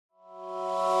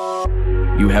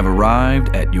You have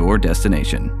arrived at your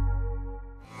destination.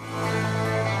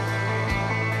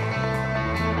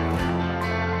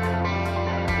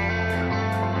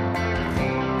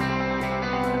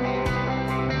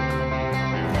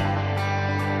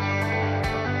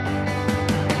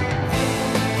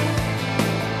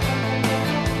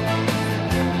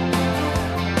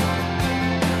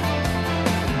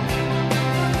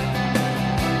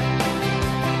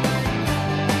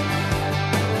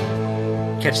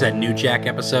 Catch that New Jack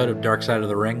episode of Dark Side of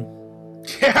the Ring?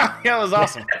 Yeah, it was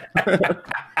awesome.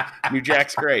 New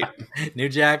Jack's great. New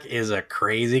Jack is a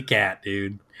crazy cat,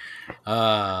 dude.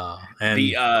 And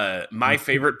The my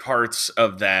favorite parts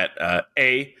of that,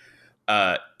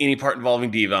 any part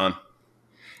involving Devon.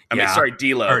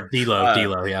 D'Lo. Or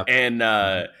D'Lo, yeah.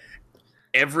 And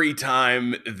every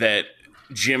time that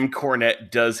Jim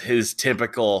Cornette does his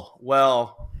typical,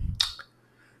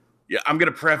 I'm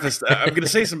going to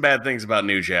say some bad things about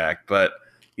New Jack, but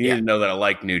you need to know that I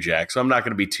like New Jack, so I'm not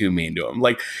going to be too mean to him.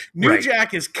 Like, New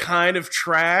Jack is kind of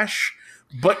trash,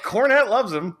 but Cornette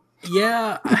loves him.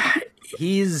 Yeah,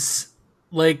 he's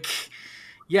like,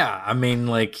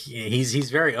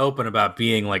 he's very open about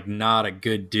being like not a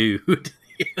good dude.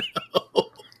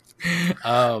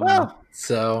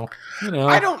 So,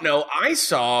 I don't know. I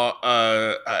saw,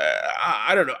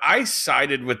 I don't know. I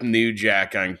sided with New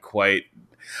Jack on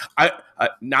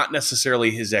not necessarily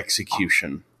his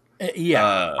execution.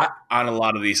 On a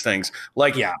lot of these things.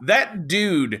 Like, that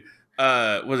dude,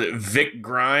 was it Vic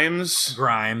Grimes?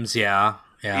 Grimes, yeah.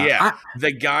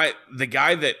 The guy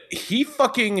that he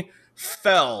fucking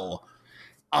fell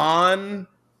on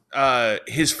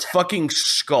his fucking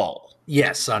skull.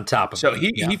 Yes, on top of so it.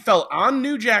 He fell on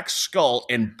New Jack's skull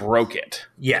and broke it.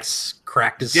 Yes,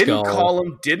 cracked his skull. Didn't call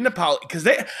him, didn't apologize.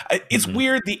 Because it's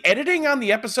weird. The editing on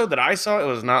the episode that I saw, it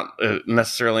was not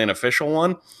necessarily an official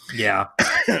one. Yeah.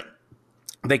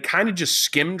 They kind of just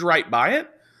skimmed right by it.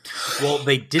 Well,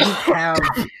 they didn't have...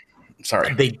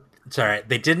 Sorry. They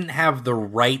didn't have the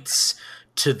rights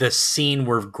to the scene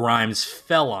where Grimes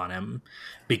fell on him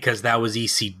because that was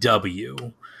ECW.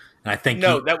 And I think...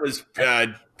 No, that was...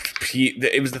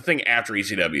 it was the thing after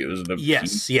ECW. It was the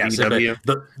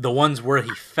ECW. The ones where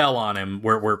he fell on him,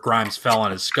 where Grimes fell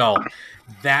on his skull,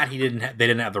 that they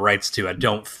didn't have the rights to. I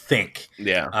don't think.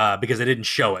 Yeah. Because they didn't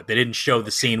show it. They didn't show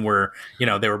the scene where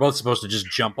they were both supposed to just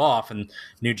jump off, and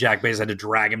New Jack basically had to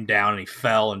drag him down, and he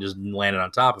fell and just landed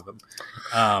on top of him.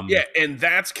 And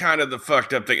that's kind of the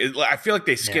fucked up thing. I feel like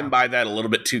they skimmed by that a little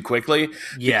bit too quickly.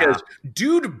 Yeah. Because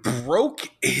dude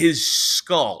broke his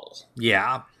skull.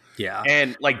 Yeah. Yeah.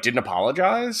 And didn't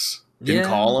apologize, didn't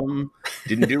call him,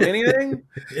 didn't do anything.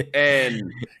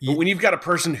 But when you've got a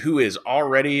person who is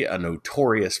already a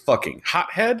notorious fucking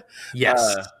hothead,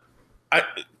 yes,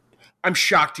 I'm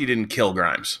shocked he didn't kill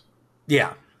Grimes.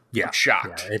 Yeah. I'm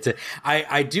shocked. Yeah,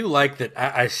 I do like that.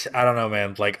 I don't know,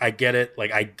 man. Like, I get it.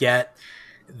 Like, I get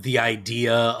the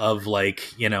idea of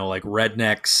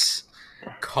rednecks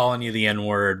calling you the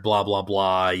N-word, blah blah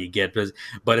blah. You get,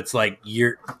 but it's like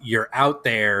you're out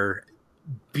there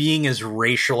being as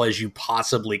racial as you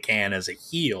possibly can as a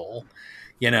heel,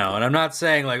 and I'm not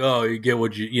saying like, oh, you get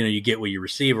what you get what you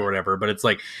receive or whatever, but it's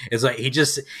like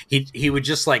he would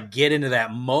just like get into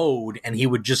that mode, and he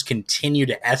would just continue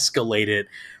to escalate it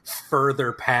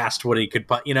further past what he could,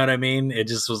 you know what I mean? It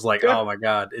just was like, oh my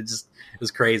God, it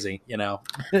was crazy, Yeah,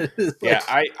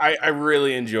 I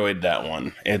really enjoyed that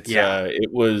one.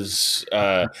 It was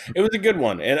a good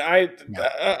one, and I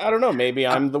don't know, maybe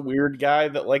I'm the weird guy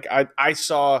that like I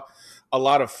saw a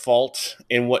lot of fault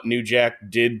in what New Jack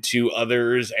did to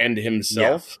others and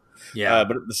himself. Yeah.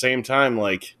 But at the same time,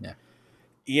 like,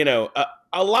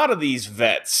 a lot of these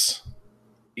vets,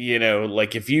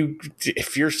 like if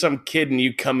you're some kid and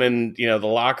you come in, the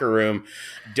locker room,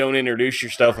 don't introduce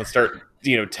yourself and start,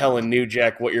 telling New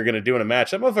Jack what you're going to do in a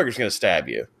match, that motherfucker's going to stab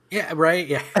you. Yeah, right.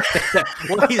 Yeah.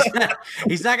 Well, he's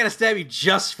not going to stab you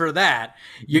just for that.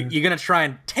 You're going to try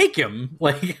and take him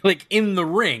like in the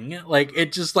ring. Like,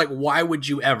 it just like, why would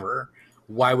you ever?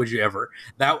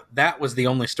 That was the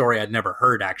only story I'd never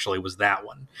heard, actually, was that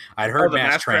one. I'd heard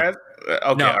Mass Transit.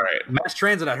 Okay, no, all right. Mass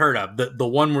Transit I'd heard of. The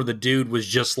one where the dude was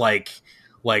just like,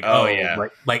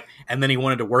 and then he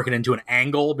wanted to work it into an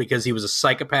angle because he was a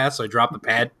psychopath, so he dropped the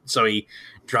pad, so he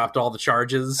dropped all the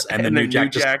charges, and then New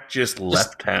Jack just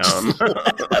left town.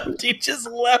 He just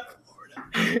left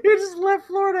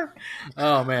Florida.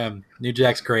 Oh man, New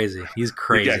Jack's crazy. He's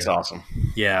crazy. New Jack's awesome.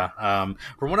 Yeah.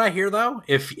 From what I hear though,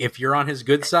 if you're on his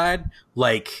good side,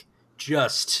 like,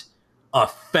 just a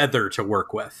feather to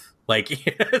work with. Like,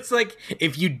 it's like,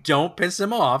 if you don't piss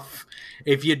him off,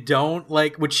 if you don't,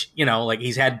 like, which, like,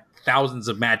 he's had thousands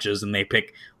of matches and they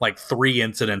pick like 3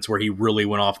 incidents where he really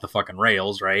went off the fucking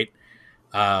rails, right?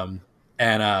 So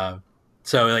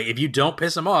like if you don't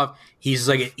piss him off, he's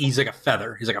like a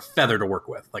feather. He's like a feather to work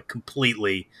with, like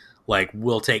completely, like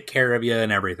will take care of you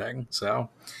and everything. So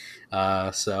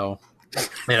they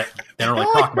don't really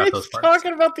talk about those parts.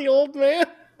 Talking about the old man.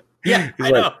 Yeah, I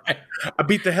know. I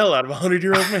beat the hell out of a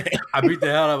 100-year-old man. I beat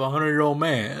the hell out of a 100-year-old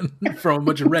man from a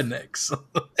bunch of rednecks.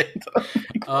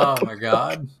 Oh my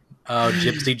god. Oh,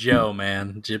 Gypsy Joe,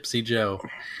 man. Gypsy Joe.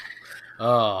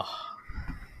 Oh.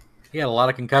 He had a lot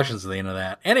of concussions at the end of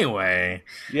that. Anyway.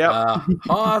 Yeah.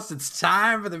 Hoss, it's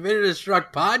time for the Minute of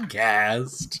Struck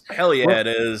podcast. Hell yeah, it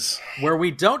is. Where we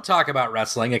don't talk about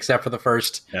wrestling except for the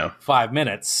first 5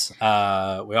 minutes. We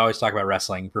always talk about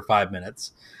wrestling for 5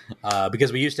 minutes.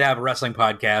 Because we used to have a wrestling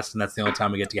podcast, and that's the only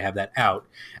time we get to have that out.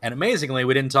 And amazingly,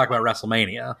 we didn't talk about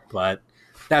WrestleMania, but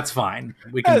that's fine.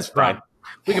 We can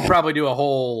probably do a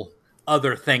whole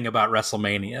other thing about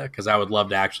WrestleMania, because I would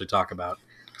love to actually talk about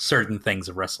certain things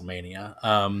of WrestleMania.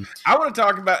 I want to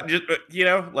talk about, just,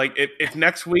 like if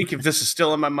next week, if this is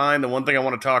still in my mind, the one thing I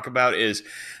want to talk about is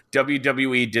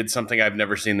WWE did something I've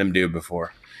never seen them do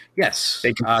before. Yes.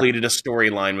 They completed a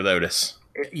storyline with Otis.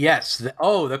 Yes. That.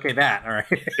 All right.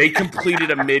 They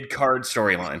completed a mid-card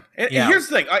storyline. And here's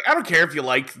the thing. I don't care if you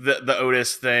like the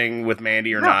Otis thing with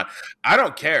Mandy or not. I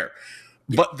don't care.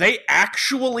 But they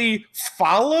actually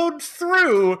followed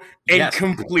through and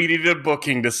completed a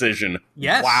booking decision.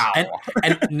 Yes. Wow.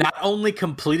 And not only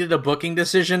completed a booking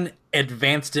decision,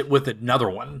 advanced it with another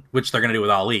one, which they're going to do with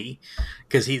Ali,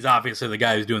 because he's obviously the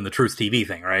guy who's doing the Truth TV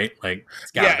thing, right? Like,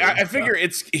 I figure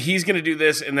he's going to do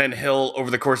this, and then he'll, over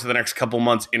the course of the next couple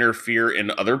months, interfere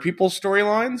in other people's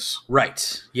storylines.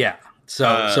 Right. Yeah.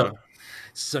 So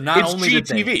not it's only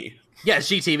GTV. Yeah, it's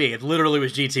GTV. It literally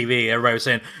was GTV. Everybody was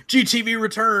saying, GTV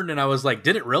returned. And I was like,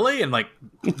 did it really? And like,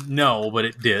 no, but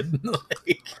it did.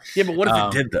 Yeah, but what if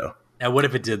it did, though? And what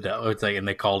if it did, though? It's like, and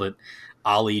they called it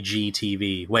Ali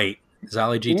GTV. Wait, is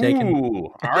Ali G taken?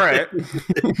 Ooh, all right.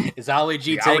 Is Ali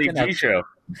G the taken? Ali G show.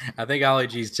 I think Ali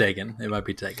G's taken. It might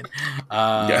be taken.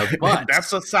 But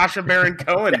that's a Sacha Baron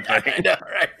Cohen thing. I know,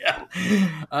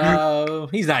 right?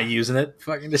 He's not using it.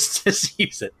 Fucking just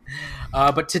use it.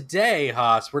 But today,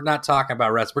 Haas, we're not talking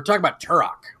about wrestling. We're talking about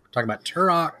Turok. We're talking about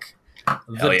Turok,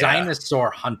 the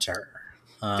Dinosaur Hunter.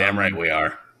 Damn right we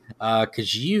are.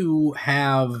 Because you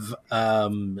have a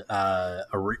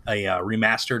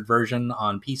remastered version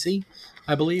on PC,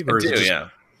 I believe. Or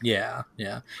Yeah.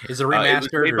 Is it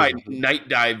remastered? It was made by Night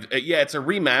Dive. It's a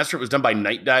remaster. It was done by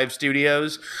Night Dive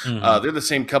Studios. Mm-hmm. They're the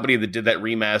same company that did that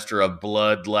remaster of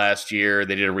Blood last year.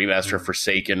 They did a remaster of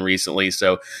Forsaken recently.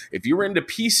 So if you were into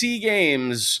PC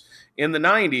games in the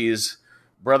 90s,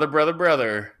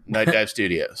 brother, Night Dive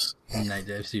Studios. Night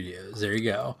Dive Studios. There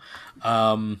you go.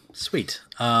 Sweet.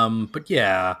 But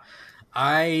yeah,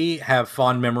 I have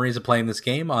fond memories of playing this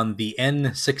game on the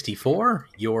N64,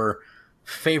 your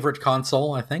favorite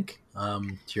console, I think. Oh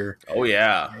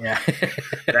yeah.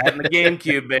 That and the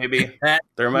GameCube, baby.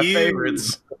 They're my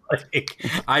favorites.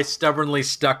 I stubbornly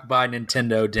stuck by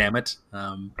Nintendo, damn it.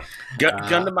 Gun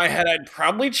to my head, I'd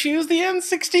probably choose the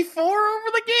N64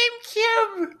 over the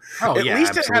GameCube. At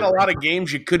least it had a lot of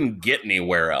games you couldn't get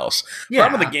anywhere else. Yeah.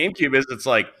 Problem with the GameCube is it's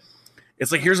like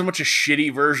here's a bunch of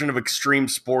shitty version of extreme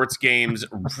sports games,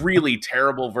 really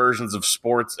terrible versions of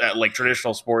sports, like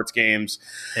traditional sports games.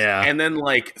 Yeah. And then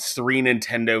like 3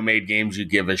 Nintendo made games you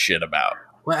give a shit about.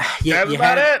 Well, that's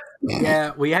about it.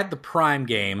 Yeah, we had the Prime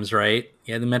games, right?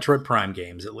 You had the Metroid Prime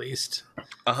games, at least.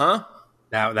 Uh-huh.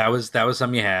 That was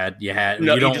something you had.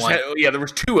 There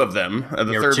was 2 of them. The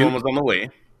third one was on the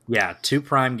Wii. Yeah, 2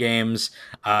 Prime games.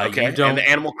 Okay, and the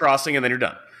Animal Crossing, and then you're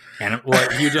done.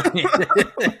 You don't.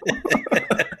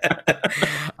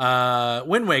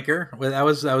 Wind Waker. That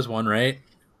was one, right?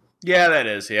 Yeah, that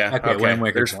is. Yeah. Okay. Wind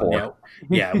Waker's There's 4.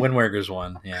 Yeah, Wind Waker's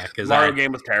one. Yeah, because Mario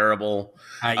game was terrible.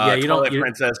 Twilight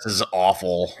Princess is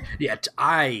awful. Yeah,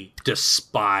 I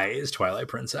despise Twilight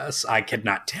Princess. I could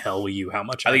not tell you how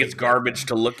much. I think it's garbage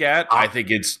to look at. I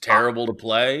think it's terrible to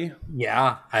play.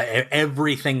 Yeah,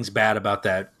 everything's bad about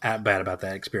that. Bad about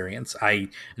that experience. I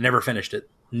never finished it.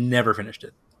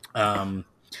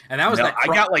 And that was I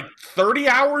got like 30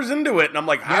 hours into it, and I'm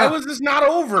like, how is this not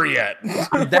over yet?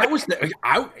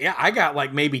 I got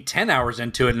like maybe 10 hours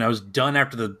into it, and I was done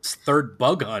after the 3rd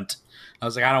bug hunt. I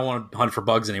was like, I don't want to hunt for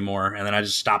bugs anymore, and then I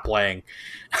just stopped playing.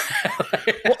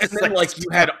 Well, and then like you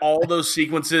had all those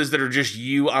sequences that are just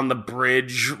you on the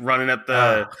bridge running at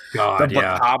the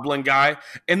bokoblin guy,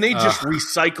 and they just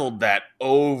recycled that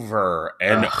over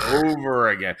and over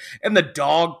again. And the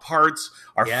dog parts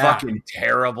are fucking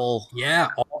terrible. Yeah,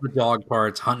 all the dog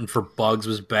parts. Hunting for bugs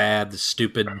was bad. The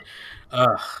stupid.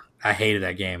 I hated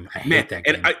that game. I hate that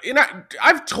game. And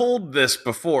I've told this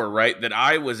before, right? That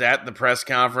I was at the press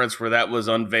conference where that was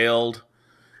unveiled,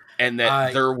 and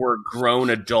that there were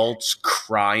grown adults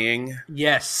crying.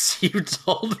 Yes, you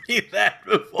told me that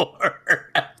before.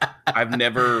 I've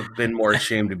never been more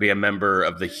ashamed to be a member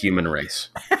of the human race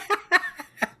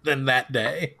than that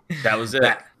day. That was it.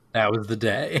 That was the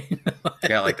day.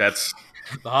 Yeah, like that's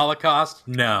the Holocaust.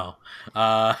 No.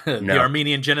 The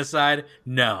Armenian genocide.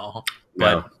 No.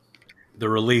 No. But the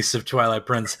release of Twilight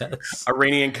Princess.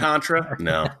 Iranian Contra?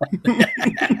 No.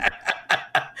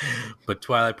 But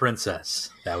Twilight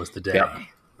Princess, that was the day. Yep.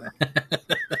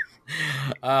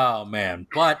 Oh, man.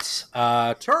 But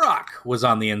Turok was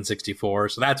on the N64,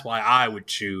 so that's why I would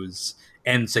choose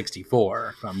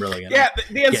N64 if I'm really going to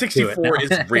the N64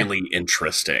 is really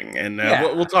interesting. And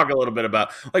we'll talk a little bit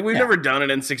about, like, we've never done an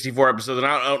N64 episode, and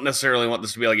I don't necessarily want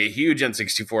this to be like a huge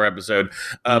N64 episode,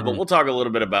 but we'll talk a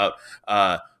little bit about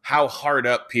how hard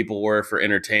up people were for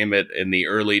entertainment in the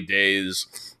early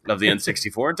days of the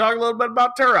N64, and talk a little bit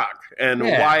about Turok and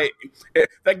why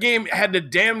that game had to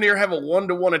damn near have a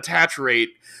 1-to-1 attach rate,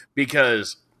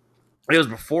 because it was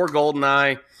before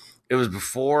GoldenEye. It was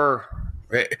before...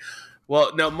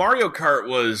 Well, no, Mario Kart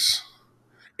was...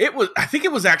 I think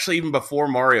it was actually even before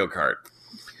Mario Kart.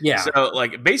 Yeah. So,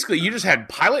 like, basically, you just had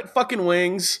Pilot fucking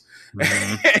Wings...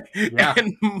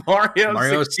 and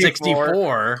Mario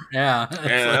 64. Yeah, and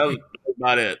that was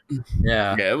about it.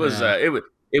 Yeah,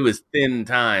 it was thin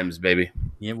times, baby.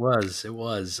 It was.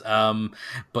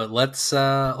 But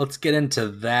let's get into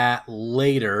that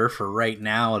later. For right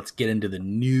now, let's get into the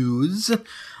news.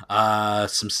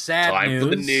 Some sad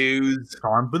news.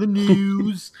 Time for the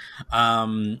news.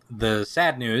 The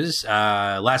sad news.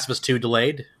 Last of Us 2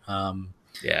 delayed.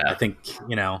 I think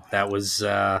that was.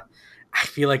 I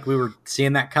feel like we were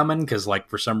seeing that coming because, like,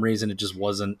 for some reason, it just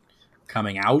wasn't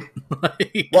coming out.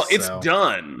 It's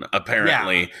done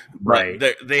apparently, but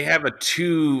they have a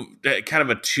two-issue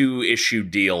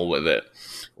deal with it,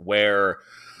 where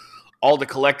all the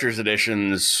collector's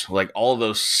editions, like all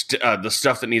those the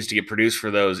stuff that needs to get produced for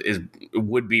those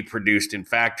would be produced in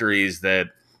factories that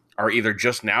are either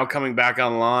just now coming back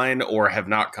online or have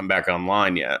not come back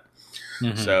online yet.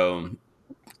 Mm-hmm. So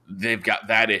they've got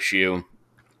that issue.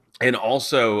 And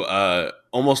also,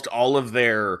 almost all of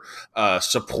their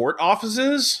support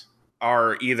offices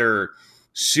are either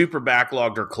super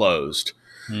backlogged or closed.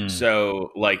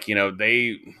 So, like,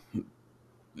 they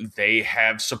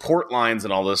have support lines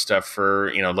and all this stuff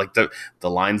for, like the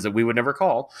lines that we would never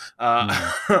call. But,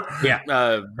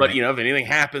 if anything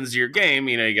happens to your game,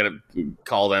 you got to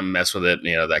call them, mess with it,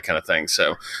 that kind of thing.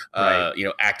 So,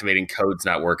 activating codes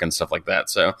not working, stuff like that.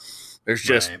 So there's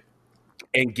just...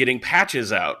 And getting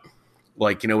patches out,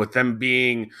 like, with them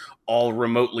being all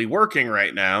remotely working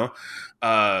right now,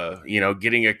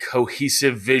 getting a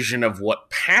cohesive vision of what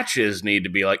patches need to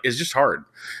be like is just hard.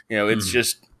 It's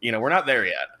just, we're not there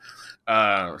yet.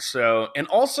 And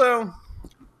also,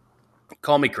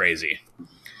 call me crazy,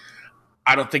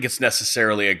 I don't think it's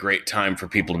necessarily a great time for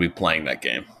people to be playing that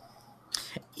game.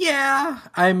 Yeah,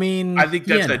 I mean... I think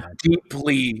that's a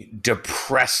deeply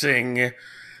depressing...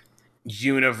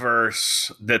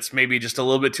 universe that's maybe just a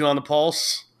little bit too on the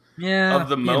pulse of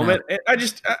the moment. I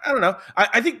don't know.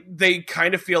 I think they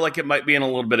kind of feel like it might be in a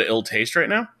little bit of ill taste right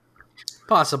now.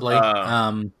 Possibly.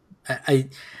 I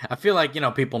feel like,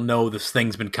 people know this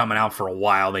thing's been coming out for a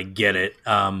while. They get it.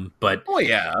 But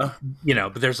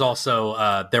but there's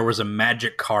also there was a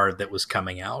Magic card that was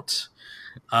coming out.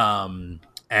 And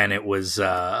it was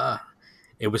sort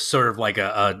of like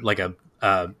a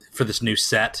for this new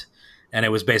set. And it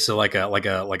was basically like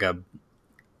a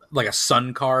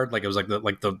sun card, like it was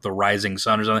like the rising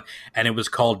sun or something, and it was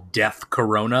called Death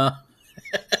Corona.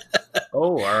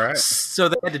 Oh, all right. So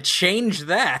they had to change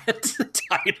that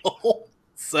title.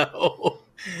 So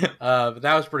but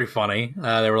that was pretty funny.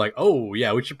 They were like, "Oh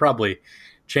yeah, we should probably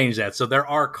change that." So there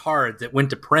are cards that went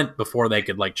to print before they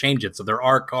could like change it. So there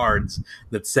are cards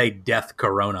that say Death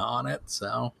Corona on it.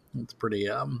 So it's pretty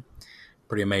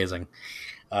amazing.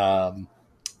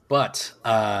 But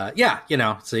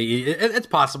it's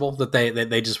possible that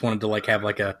they just wanted to like have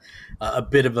like a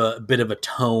bit of a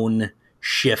tone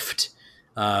shift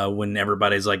when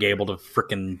everybody's like able to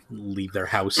frickin' leave their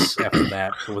house after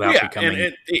that without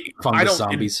becoming fungus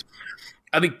zombies.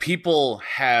 I think people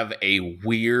have a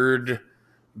weird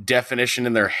definition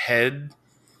in their head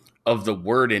of the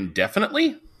word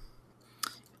indefinitely.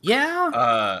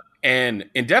 Yeah. And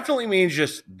indefinitely means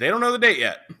just they don't know the date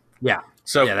yet. Yeah.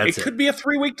 So yeah, it could be a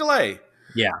 3-week delay.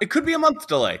 Yeah. It could be a month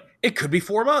delay. It could be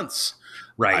 4 months.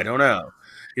 Right. I don't know.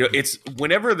 It's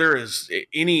whenever there is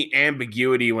any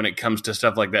ambiguity when it comes to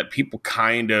stuff like that, people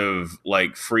kind of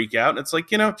like freak out. It's like,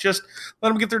 just let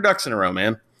them get their ducks in a row,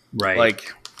 man. Right.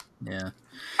 Like, yeah.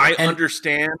 I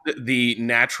understand the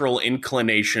natural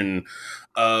inclination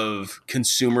of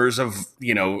consumers of,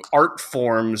 art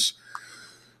forms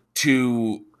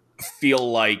to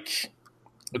feel like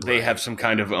they have some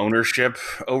kind of ownership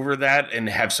over that and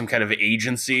have some kind of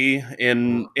agency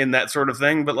in that sort of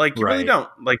thing. But like, you really don't.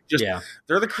 Like, just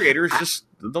they're the creators. Just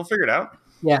they'll figure it out.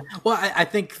 Yeah. Well, I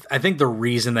think the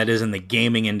reason that is in the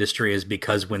gaming industry is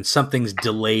because when something's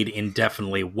delayed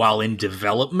indefinitely while in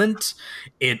development,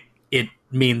 it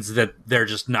means that they're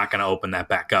just not going to open that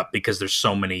back up because there's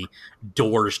so many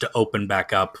doors to open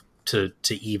back up to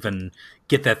even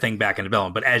get that thing back in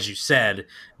development. But as you said,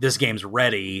 this game's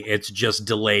ready. It's just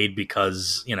delayed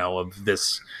because, of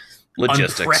this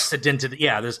logistics.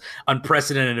 This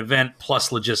unprecedented event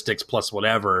plus logistics plus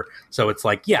whatever. So it's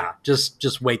like,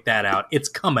 just wait that out. It's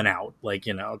coming out. Like,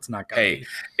 it's not going to be.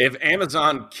 If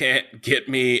Amazon can't get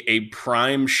me a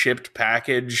Prime shipped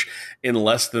package in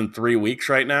less than 3 weeks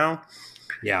right now,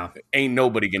 ain't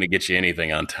nobody going to get you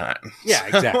anything on time. Yeah,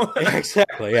 exactly.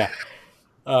 Exactly. Yeah.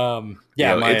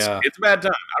 It's a bad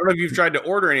time. I don't know if you've tried to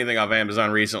order anything off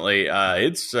Amazon recently.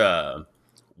 It's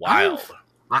wild.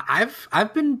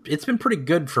 It's been pretty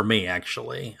good for me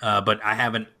actually, but I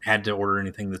haven't had to order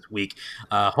anything this week.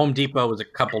 Home Depot was a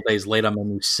couple days late on my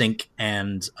new sink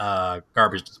and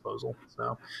garbage disposal,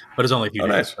 but it's only a few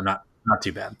days, so not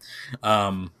too bad.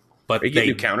 But are you getting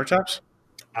new countertops?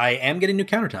 I am getting new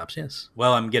countertops. Yes.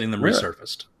 Well, I'm getting them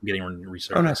resurfaced. I'm getting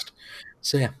resurfaced. Oh, nice.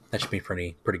 So yeah, that should be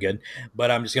pretty good.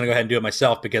 But I'm just gonna go ahead and do it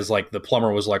myself because like the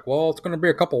plumber was like, "Well, it's gonna be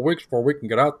a couple of weeks before we can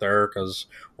get out there because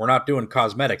we're not doing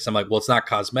cosmetics." I'm like, "Well, it's not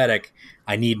cosmetic.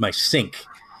 I need my sink."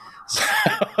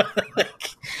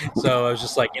 So I was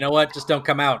just like, you know what? Just don't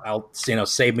come out. I'll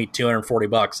save me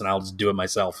 $240 and I'll just do it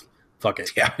myself. Fuck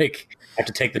it. Yeah, I have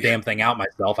to take the damn thing out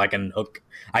myself. I can hook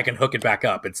it back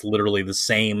up. It's literally the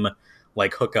same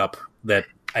like hookup that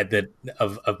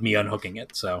of me unhooking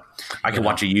it. So I can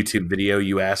watch a YouTube video,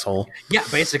 you asshole. Yeah,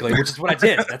 basically, which is what I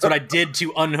did. That's what I did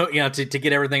to unhook, to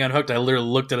get everything unhooked. I literally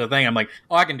looked at a thing. I'm like,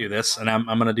 oh, I can do this. And I'm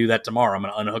going to do that tomorrow. I'm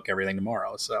going to unhook everything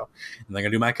tomorrow. So I'm going to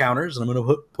do my counters and I'm going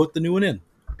to put the new one in.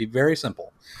 Be very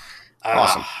simple.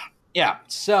 Awesome. Yeah.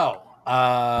 So,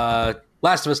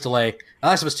 Last of Us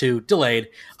 2 delayed.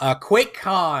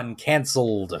 QuakeCon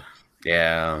canceled.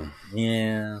 Yeah.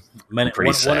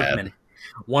 Pretty sad.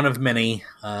 One of many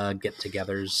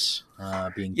get-togethers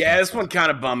being canceled. This one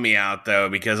kind of bummed me out though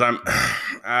because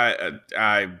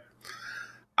I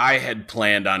had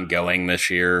planned on going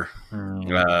this year.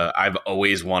 I've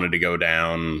always wanted to go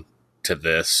down to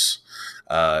this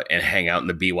and hang out in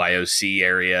the BYOC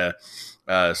area.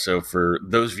 So for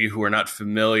those of you who are not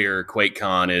familiar,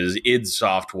 QuakeCon is id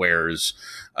Software's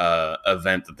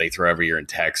event that they throw every year in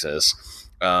Texas.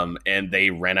 And they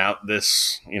rent out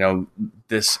this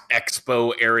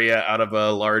expo area out of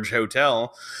a large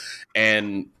hotel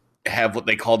and have what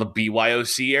they call the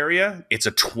BYOC area. It's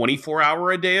a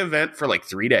 24-hour-a-day event for like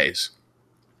 3 days.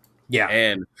 Yeah.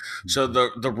 And so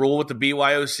the rule with the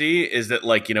BYOC is that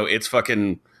it's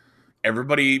fucking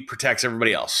everybody protects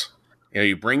everybody else.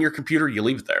 You bring your computer, you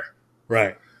leave it there.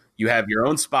 Right. You have your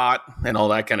own spot and all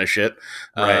that kind of shit.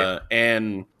 Right.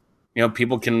 And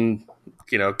people can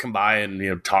come by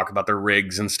and, talk about their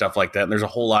rigs and stuff like that. And there's a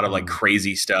whole lot of like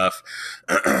crazy stuff.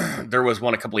 There was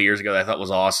one a couple of years ago that I thought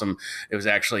was awesome. It was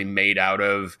actually made out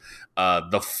of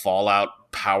the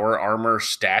Fallout power armor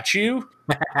statue.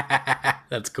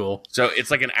 That's cool. So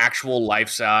it's like an actual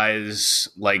life-size,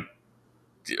 like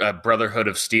Brotherhood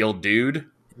of Steel dude.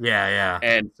 Yeah.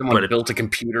 And someone built a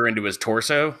computer into his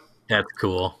torso. That's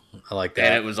cool. I like that.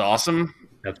 And it was awesome.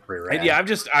 That's pretty rad.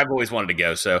 And I've always wanted to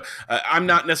go. So I'm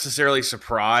not necessarily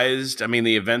surprised. I mean,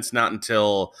 the event's not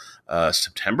until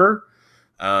September.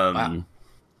 Wow.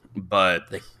 But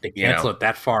they canceled it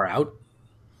that far out?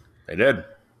 They did.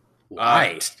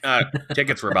 Why?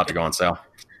 Tickets were about to go on sale.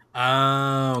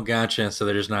 Oh, gotcha. So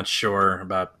they're just not sure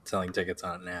about selling tickets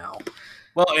on it now.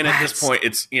 Well, and at this point,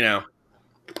 it's,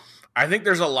 I think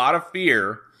there's a lot of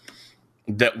fear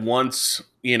that once,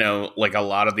 like a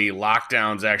lot of the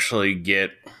lockdowns actually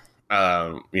get,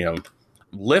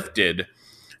 lifted,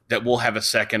 that we'll have a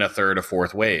second, a third, a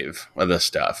fourth wave of this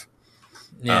stuff.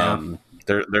 Yeah.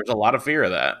 There's a lot of fear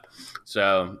of that.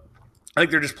 So I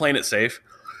think they're just playing it safe.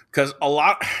 Because a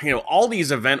lot, all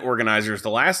these event organizers, the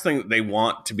last thing that they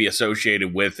want to be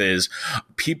associated with is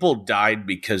people died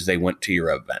because they went to your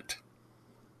event.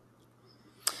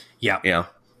 Yeah.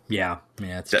 Yeah,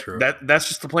 it's true. That's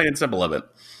just the plain and simple of it.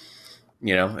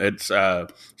 It's so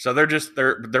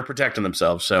they're protecting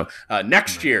themselves. So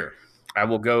next year I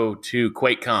will go to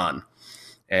QuakeCon,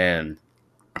 and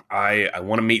I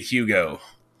want to meet Hugo.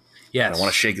 Yes, I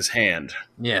want to shake his hand.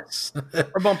 Yes,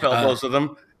 or bump elbows with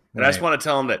him. And I just want to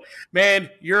tell him that, man,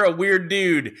 you're a weird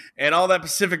dude, and all that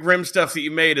Pacific Rim stuff that you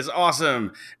made is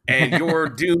awesome, and your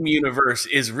Doom universe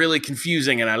is really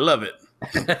confusing, and I love it.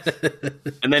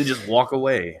 And then just walk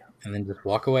away.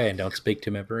 And don't speak to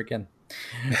him ever again.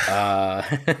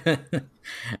 That'd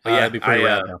be pretty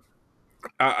rad.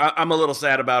 I'm a little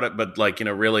sad about it, but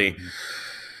really,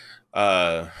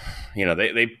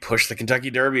 they pushed the Kentucky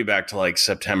Derby back to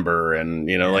September, and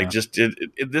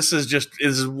this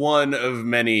is one of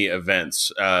many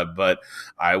events. But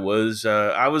I was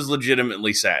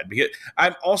legitimately sad because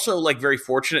I'm also very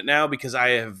fortunate now because I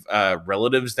have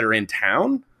relatives that are in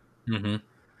town. Mm-hmm.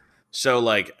 So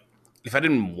if I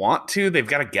didn't want to, they've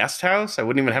got a guest house. I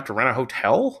wouldn't even have to rent a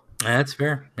hotel. That's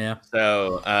fair. Yeah.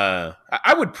 So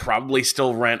I would probably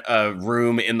still rent a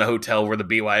room in the hotel where the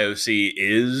BYOC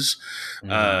is.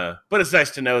 But it's nice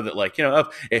to know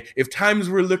that if times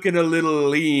were looking a little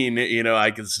lean, I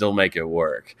could still make it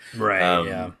work. Right.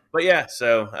 Yeah. But yeah,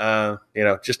 so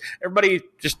just everybody,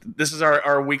 this is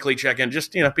our weekly check-in.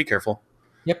 Just be careful.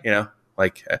 Yep.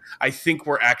 I think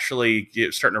we're actually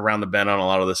starting to round the bend on a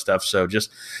lot of this stuff. So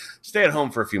just stay at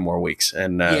home for a few more weeks,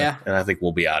 and I think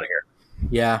we'll be out of here.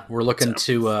 Yeah, we're looking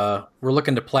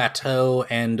to plateau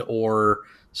and or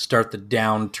start the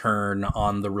downturn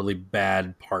on the really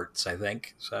bad parts, I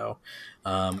think. So,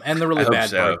 and the really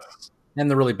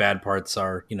bad parts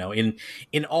are,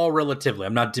 in all relatively.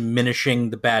 I'm not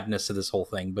diminishing the badness of this whole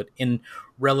thing, but in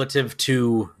relative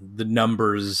to the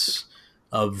number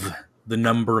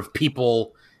of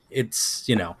people, it's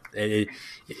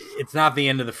it's not the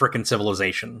end of the frickin'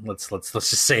 civilization. Let's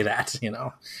just say that,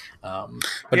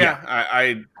 But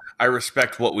I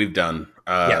respect what we've done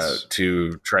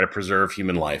to try to preserve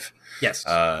human life. Yes,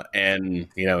 and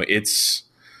it's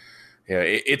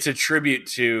a tribute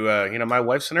to my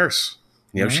wife's a nurse.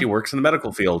 She works in the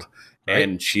medical field,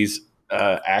 and she's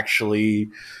actually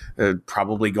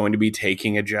probably going to be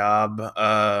taking a job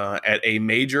at a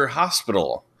major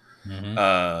hospital.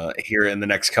 Here in the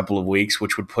next couple of weeks,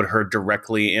 which would put her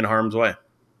directly in harm's way.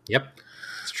 Yep,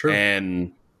 it's true.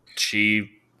 And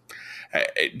she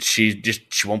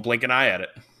won't blink an eye at it.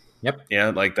 Yep.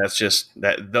 Yeah, that's just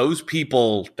that. Those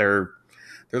people, they're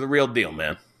the real deal,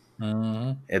 man.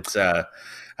 It's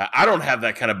I don't have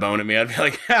that kind of bone in me. I'd be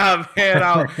like,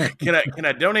 man, can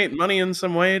I donate money in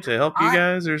some way to help you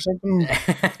guys or something?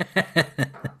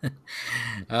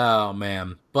 Oh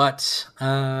man, but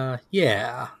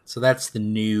yeah. So that's the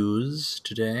news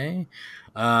today.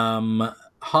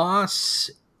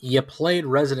 Haas, you played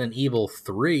Resident Evil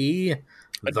 3,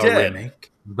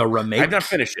 remake. The remake. I've not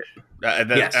finished it.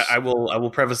 Yes. I will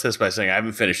preface this by saying I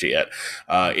haven't finished it yet.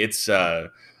 It's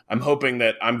I'm hoping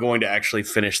that I'm going to actually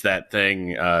finish that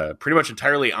thing pretty much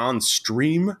entirely on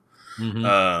stream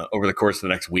over the course of the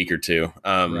next week or two.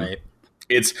 Right.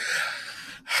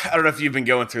 I don't know if you've been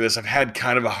going through this. I've had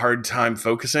kind of a hard time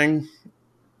focusing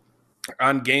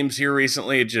on games here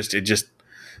recently.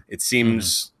 It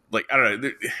seems like, I don't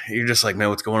know. You're just like, man,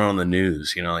 what's going on in the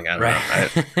news? I don't know.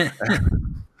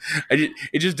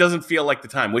 It just doesn't feel like the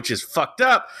time, which is fucked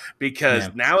up because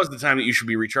now is the time that you should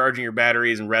be recharging your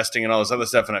batteries and resting and all this other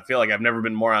stuff. And I feel like I've never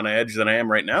been more on edge than I am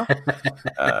right now,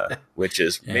 which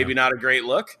is maybe not a great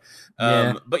look.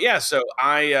 But yeah, so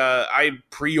I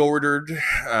pre-ordered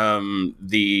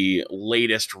the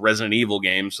latest Resident Evil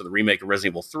game, so the remake of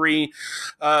Resident Evil 3.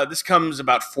 This comes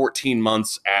about 14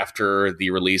 months after the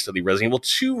release of the Resident Evil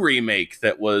 2 remake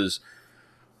that was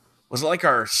it like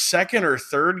our second or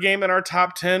third game in our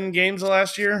top 10 games of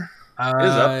last year? It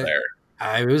was up there.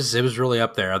 It was really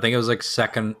up there. I think it was like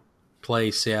second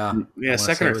place. Yeah,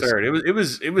 second or third. It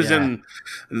was in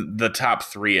the top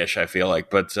 3-ish. I feel like,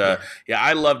 but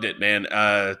I loved it, man.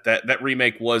 That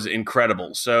remake was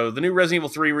incredible. So the new Resident Evil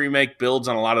 3 remake builds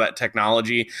on a lot of that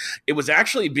technology. It was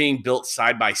actually being built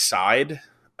side by side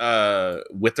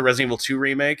with the Resident Evil 2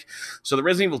 remake. So the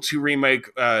Resident Evil 2 remake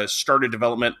started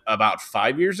development about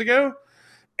 5 years ago,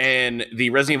 and the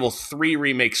Resident Evil 3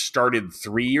 remake started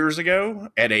 3 years ago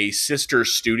at a sister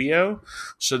studio.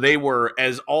 So they were,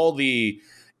 as all the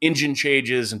engine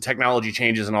changes and technology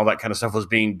changes and all that kind of stuff was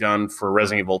being done for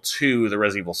Resident Evil 2, the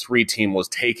Resident Evil 3 team was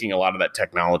taking a lot of that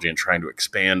technology and trying to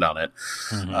expand on it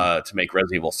to make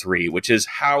Resident Evil 3, which is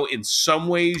how in some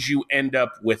ways you end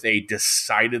up with a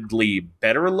decidedly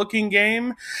better looking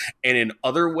game, and in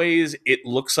other ways it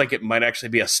looks like it might actually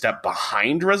be a step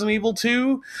behind Resident Evil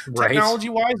 2 technology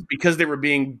wise, because they were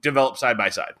being developed side by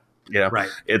side.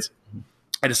 It's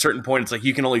at a certain point it's like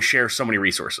you can only share so many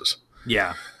resources.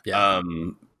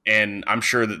 And I'm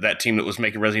sure that team that was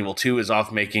making Resident Evil 2 is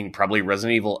off making probably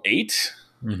Resident Evil 8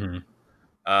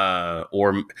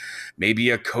 or maybe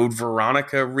a Code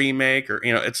Veronica remake, or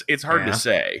it's hard to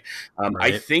say.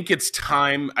 I think it's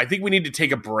time. I think we need to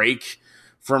take a break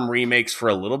from remakes for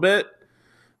a little bit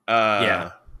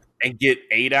and get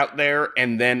 8 out there,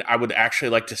 and then I would actually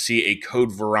like to see a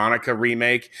Code Veronica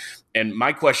remake. And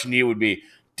my question to you would be,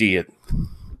 do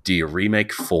you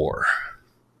remake 4?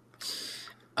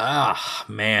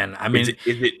 Man, I mean, is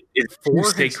it 4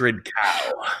 sacred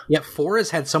cow? Yeah, 4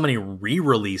 has had so many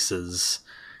re-releases.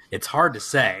 It's hard to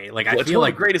say. Like, I feel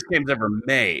like the greatest games ever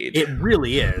made. It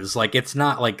really is. Like, it's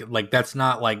not like that's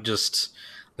not just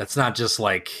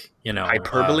like,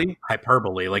 hyperbole.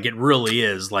 Hyperbole. Like, it really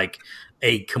is like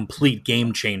a complete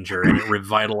game changer, and it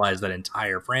revitalized that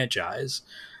entire franchise.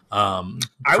 I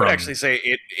would actually say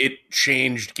it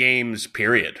changed games.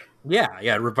 Period. Yeah.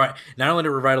 Not only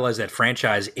to revitalize that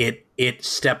franchise, it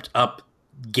stepped up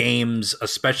games,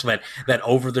 especially that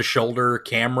over-the-shoulder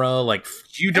camera. Like,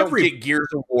 you don't get Gears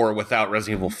of War without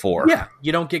Resident Evil 4. Yeah,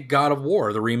 you don't get God of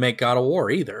War, the remake God of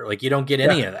War either. Like, you don't get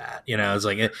any of that. It's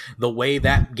like the way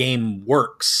that game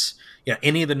works.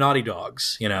 Any of the Naughty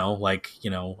Dogs.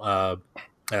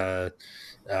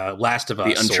 Last of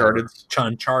Us, the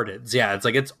Uncharted. Yeah, it's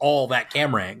like it's all that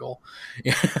camera angle.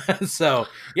 So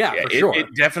for sure, it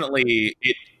definitely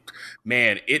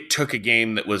it took a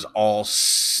game that was all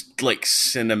like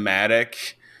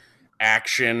cinematic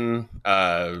action,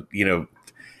 action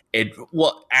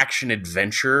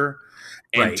adventure,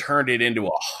 and turned it into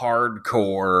a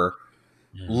hardcore,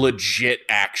 legit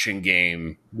action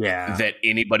game. That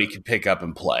anybody could pick up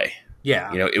and play.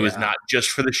 It was not just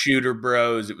for the shooter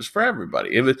bros. It was for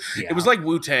everybody. It was like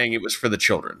Wu-Tang. It was for the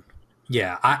children.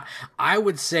 Yeah, I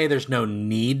would say there's no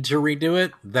need to redo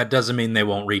it. That doesn't mean they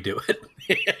won't redo it.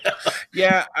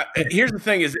 Here's the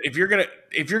thing: is if you're gonna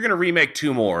remake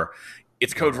 2 more,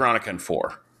 it's Code Veronica and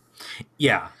 4.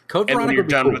 Yeah, Code Veronica. And when you're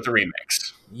done with the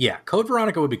remakes, Code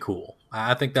Veronica would be cool.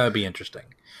 I think that would be interesting.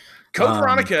 Code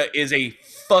Veronica is a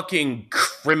fucking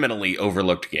criminally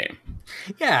overlooked game.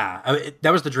 Yeah,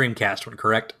 that was the Dreamcast one,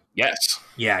 correct? Yes.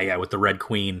 Yeah, with the Red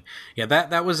Queen. Yeah,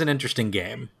 that was an interesting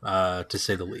game, to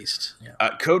say the least.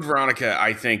 Yeah. Code Veronica,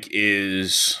 I think,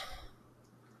 is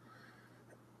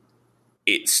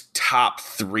it's top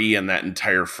 3 in that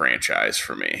entire franchise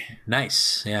for me.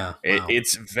 Nice, yeah. Wow.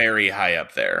 It's very high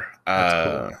up there.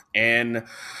 That's cool. And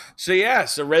so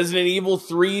Resident Evil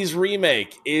 3's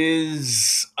remake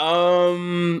is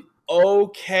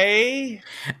okay.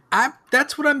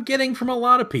 That's what I'm getting from a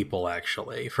lot of people,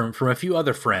 actually, from a few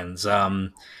other friends.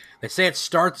 They say it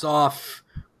starts off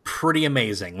pretty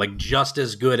amazing, like just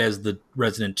as good as the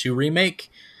Resident 2 remake,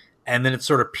 and then it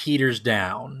sort of peters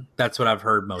down. That's what I've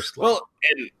heard mostly. Well,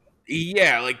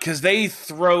 because they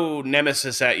throw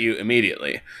Nemesis at you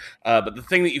immediately. But the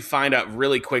thing that you find out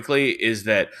really quickly is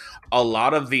that a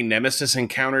lot of the Nemesis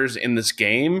encounters in this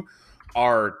game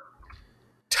are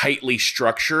tightly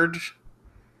structured,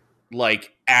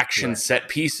 like action set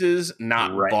pieces,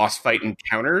 not boss fight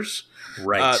encounters.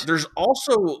 There's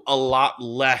also a lot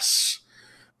less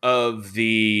of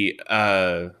the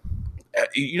the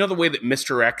way that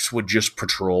Mr. X would just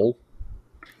patrol.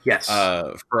 Yes.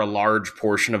 For a large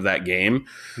portion of that game.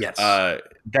 Yes.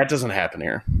 That doesn't happen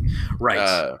here.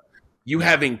 Right. You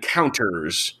have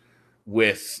encounters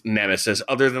with Nemesis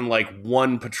other than like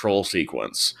one patrol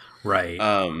sequence. Right.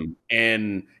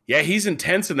 And he's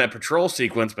intense in that patrol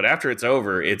sequence, but after it's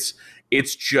over, it's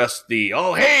just the,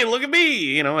 oh, hey, look at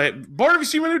me. Bart, have you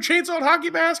seen my new chainsaw hockey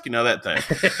mask? That thing.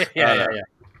 Yeah.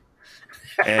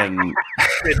 And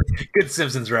good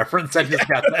Simpsons reference. I just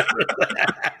got that.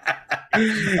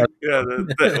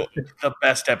 The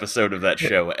best episode of that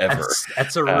show ever.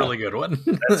 That's a really good one.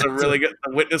 That's a really good.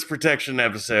 The witness protection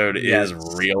episode is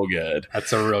real good.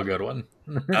 That's a real good one.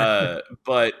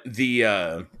 But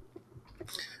the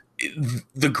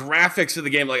graphics of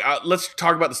the game, like let's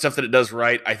talk about the stuff that it does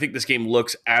right. I think this game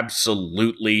looks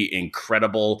absolutely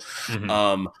incredible.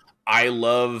 Mm-hmm. I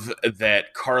love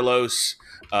that Carlos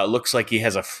looks like he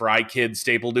has a Fry Kid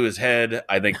stapled to his head.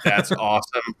 I think that's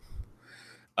awesome.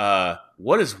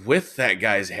 what is with that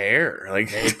guy's hair? Like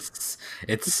it's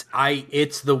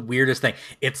the weirdest thing.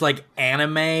 It's like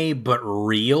anime but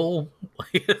real.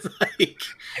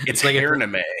 It's like hair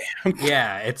anime.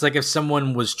 Yeah, it's like if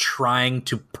someone was trying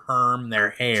to perm their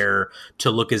hair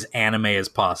to look as anime as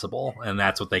possible, and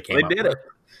that's what they came up with. They did it.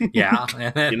 Yeah,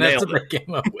 and that's what they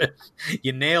came up with.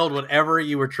 You nailed whatever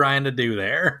you were trying to do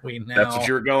there. That's what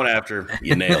you were going after.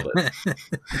 You nailed it.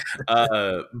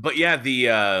 But yeah,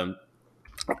 the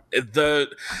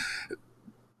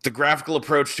graphical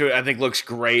approach to it, I think, looks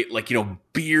great. Like,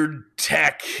 beard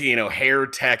tech, hair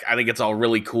tech. I think it's all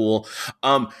really cool.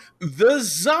 The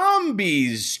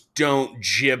zombies don't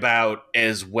jib out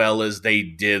as well as they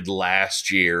did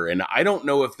last year. And I don't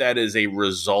know if that is a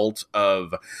result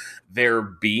of there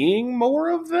being more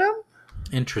of them.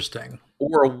 Interesting.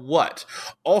 Or what.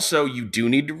 Also, you do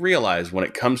need to realize when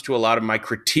it comes to a lot of my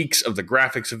critiques of the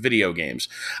graphics of video games,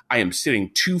 I am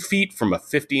sitting 2 feet from a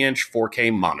 50-inch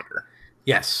 4K monitor.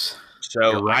 Yes.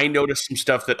 So right. I noticed some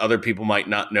stuff that other people might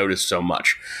not notice so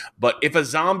much. But if a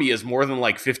zombie is more than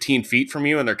like 15 feet from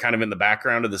you and they're kind of in the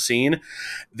background of the scene,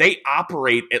 they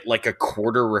operate at like a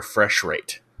quarter refresh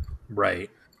rate. Right.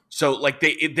 So like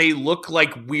they look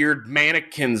like weird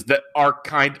mannequins that are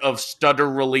kind of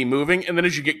stutterily moving. And then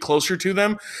as you get closer to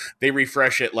them, they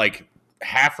refresh at like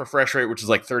half refresh rate, which is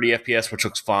like 30 FPS, which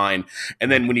looks fine.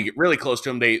 And then when you get really close to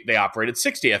them, they operate at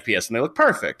 60 FPS and they look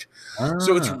perfect.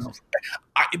 So it's,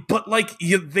 but like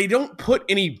they don't put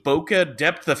any bokeh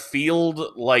depth of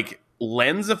field like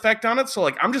lens effect on it. So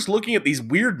like I'm just looking at these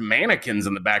weird mannequins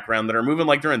in the background that are moving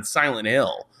like they're in Silent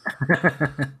Hill.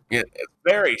 It's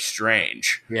very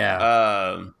strange.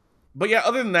 Yeah. But yeah,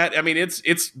 other than that, I mean, it's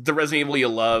the Resident Evil you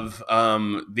love.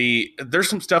 There's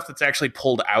some stuff that's actually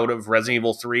pulled out of Resident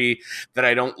Evil 3 that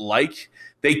I don't like.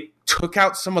 They took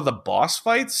out some of the boss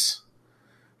fights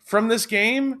from this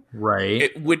game, right?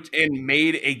 And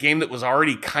made a game that was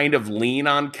already kind of lean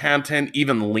on content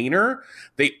even leaner.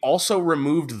 They also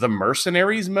removed the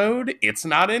Mercenaries mode. It's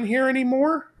not in here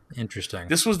anymore. Interesting.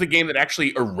 This was the game that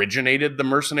actually originated the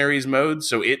Mercenaries mode,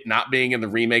 so it not being in the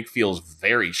remake feels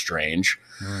very strange.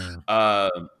 And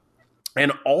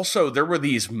also, there were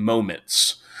these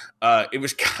moments. It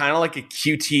was kind of like a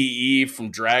QTE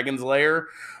from Dragon's Lair,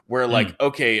 where like,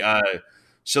 okay,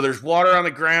 so there's water on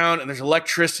the ground, and there's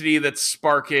electricity that's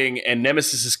sparking, and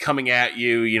Nemesis is coming at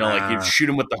you, like you shoot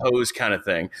him with the hose kind of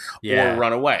thing, or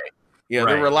run away. Right.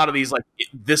 There were a lot of these like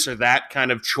this or that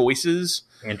kind of choices.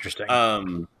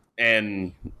 Interesting.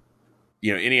 And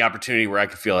any opportunity where I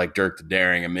could feel like Dirk the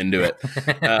Daring, I'm into it.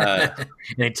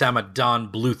 Anytime a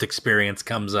Don Bluth experience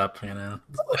comes up,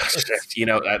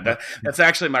 that's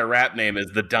actually my rap name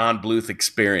is the Don Bluth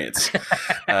Experience.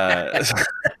 It's our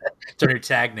new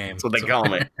tag name. That's what they call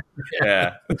me.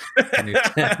 Yeah.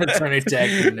 That's our new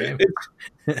tag name.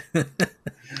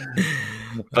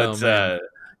 But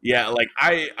yeah, like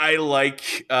I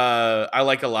like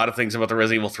a lot of things about the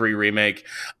Resident Evil 3 remake.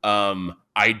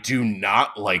 I do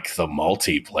not like the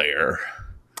multiplayer.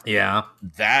 Yeah.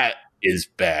 That is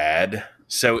bad.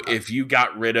 So if you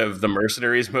got rid of the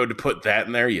Mercenaries mode to put that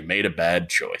in there, you made a bad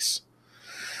choice.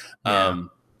 Yeah.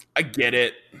 I get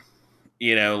it.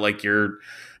 Like you're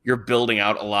building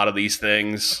out a lot of these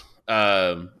things,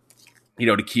 to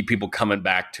keep people coming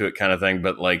back to it kind of thing.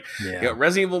 But like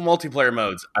Resident Evil multiplayer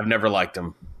modes, I've never liked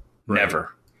them. Right.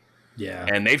 Never. Yeah.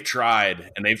 And they've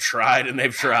tried and they've tried and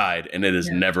they've tried, and it has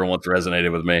never once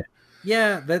resonated with me.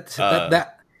 Yeah, that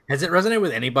has it resonated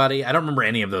with anybody? I don't remember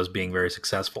any of those being very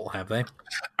successful, have they?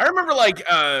 I remember like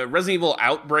Resident Evil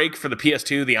Outbreak for the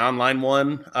PS2, the online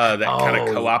one, that kind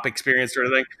of co-op experience sort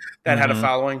of thing, that had a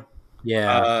following.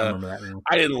 Yeah, I remember that one.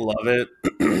 I didn't love it,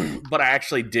 but I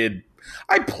actually did.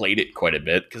 I played it quite a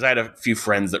bit because I had a few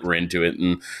friends that were into it,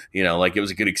 and like it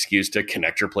was a good excuse to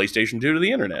connect your PlayStation 2 to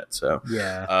the internet. So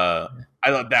I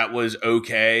thought that was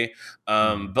okay,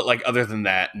 but like other than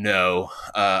that, no,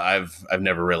 I've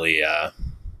never really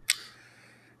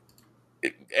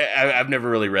I've never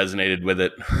really resonated with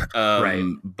it. Right.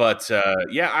 But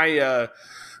I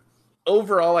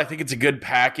overall I think it's a good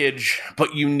package,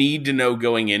 but you need to know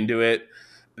going into it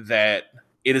that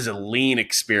it is a lean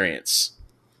experience.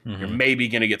 Mm-hmm. You're maybe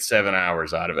going to get 7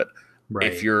 hours out of it.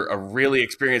 Right. If you're a really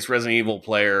experienced Resident Evil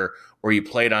player, or you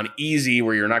play it on easy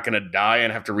where you're not going to die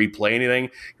and have to replay anything,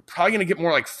 you're probably going to get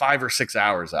more like 5 or 6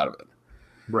 hours out of it.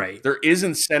 Right. There is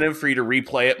incentive for you to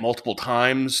replay it multiple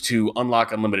times to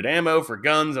unlock unlimited ammo for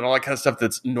guns and all that kind of stuff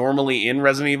that's normally in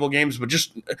Resident Evil games, but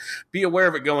just be aware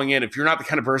of it going in. If you're not the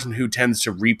kind of person who tends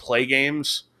to replay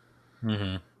games,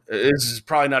 this is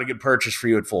probably not a good purchase for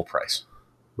you at full price.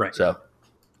 Right. So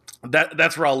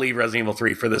that's where I'll leave Resident Evil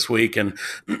 3 for this week, and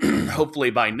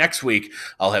hopefully by next week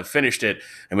I'll have finished it,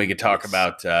 and we can talk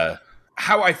about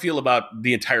how I feel about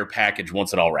the entire package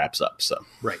once it all wraps up. So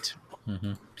right,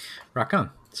 rock on,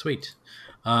 sweet.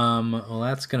 Well,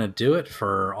 that's gonna do it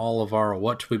for all of our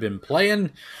what we've been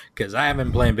playing, because I haven't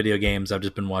been playing video games. I've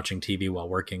just been watching TV while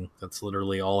working. That's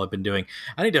literally all I've been doing.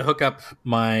 I need to hook up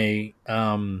my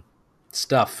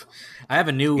stuff. I have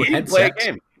a new headset.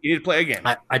 You need to play a game.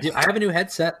 I do. I have a new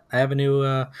headset. I have a new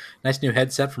nice new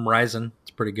headset from Ryzen.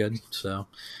 It's pretty good. So,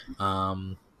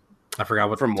 I forgot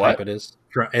what type it is.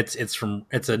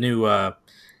 It's a new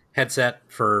headset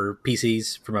for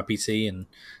PCs for my PC, and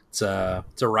it's a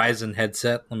Ryzen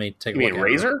headset. Let me take a look. You mean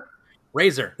Razer?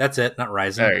 Razer. That's it. Not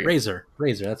Ryzen. Razer.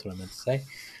 That's what I meant to say.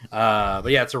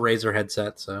 But yeah, it's a Razer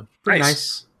headset. So pretty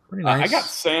nice. Pretty nice. I got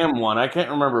Sam one. I can't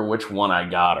remember which one I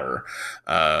got her,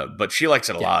 but she likes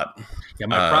it a lot. Yeah,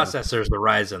 my processor is the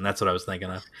Ryzen. That's what I was thinking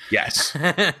of. Yes.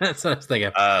 That's what I was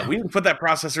thinking. We need to put that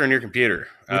processor in your computer.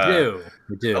 We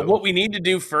do. What we need to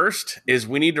do first is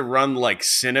we need to run like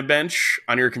Cinebench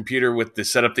on your computer with the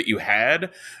setup that you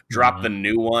had, drop the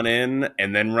new one in,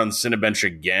 and then run Cinebench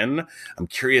again. I'm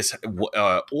curious,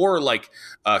 or like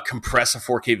compress a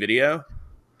 4K video.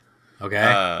 Okay.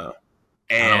 I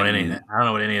don't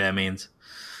know what any of that means.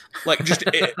 Like just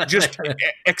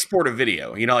export a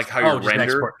video, like how you render.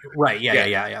 Export. Right.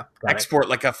 Yeah. Export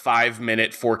like a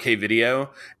 5-minute 4K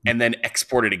video and then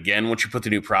export it again once you put the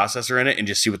new processor in it and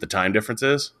just see what the time difference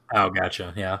is. Oh,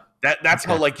 gotcha. Yeah. That's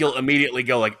how like you'll immediately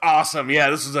go like, awesome. Yeah,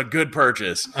 this is a good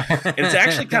purchase. And it's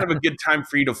actually kind of a good time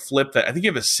for you to flip that. I think you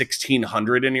have a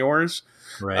 1600 in yours.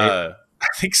 Right. I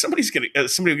think somebody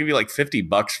will give you like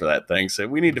 $50 for that thing. So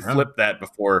we need to flip that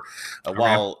before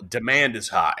while demand is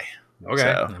high. Okay,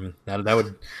 so. I mean,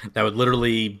 that would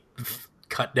literally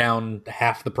cut down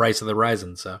half the price of the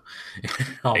Ryzen. So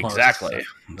exactly.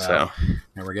 So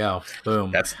there we go.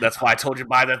 Boom. That's why I told you to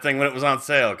buy that thing when it was on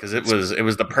sale, because it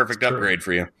was the perfect upgrade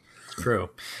for you.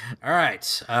 True. All right.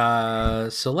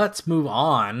 So let's move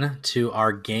on to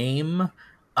our game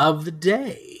of the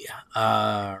day.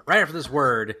 Right after this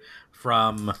word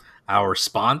from our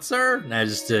sponsor. Now,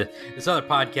 just this other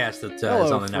podcast that is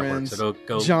on the network. So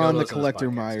go. John the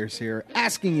Collector Myers here,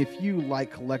 asking if you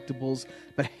like collectibles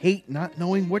but hate not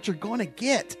knowing what you're going to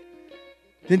get.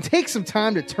 Then take some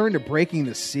time to turn to Breaking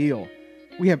the Seal.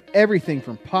 We have everything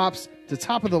from pops to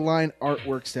top-of-the-line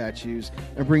artwork statues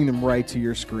and bring them right to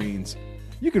your screens.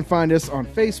 You can find us on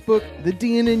Facebook, the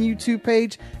DNN YouTube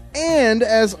page, and,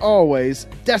 as always,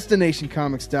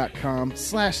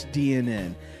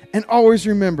 destinationcomics.com/DNN. And always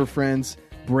remember, friends,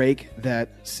 break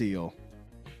that seal.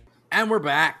 And we're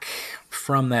back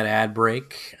from that ad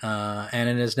break. And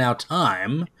it is now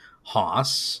time,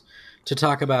 Hoss, to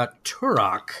talk about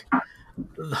Turok.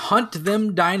 Hunt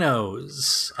them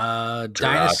dinos.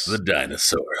 Turok the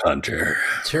Dinosaur Hunter.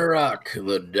 Turok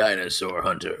the Dinosaur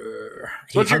Hunter.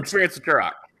 What's your experience with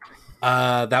Turok?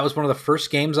 That was one of the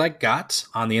first games I got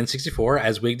on the N64,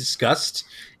 as we discussed.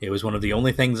 It was one of the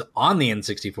only things on the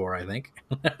N64, I think.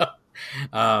 But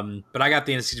I got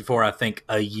the N64, I think,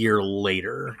 a year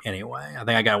later. Anyway, I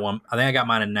think I got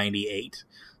mine in '98.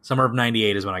 Summer of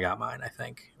 '98 is when I got mine, I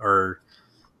think. Or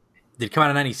did it come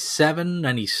out in '97,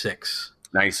 '96?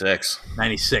 '96.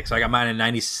 I got mine in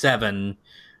 '97.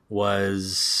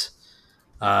 Was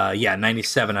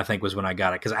 97, I think, was when I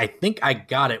got it. Because I think I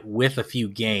got it with a few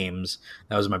games.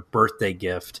 That was my birthday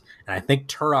gift. And I think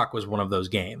Turok was one of those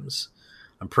games.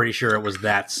 I'm pretty sure it was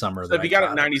that summer. So if you got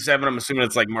it in 97, I'm assuming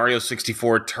it's like Mario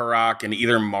 64, Turok, and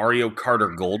either Mario Kart or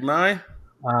GoldenEye?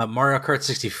 Mario Kart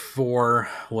 64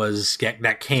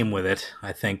 that came with it,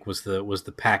 I think, was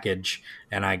the package.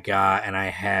 And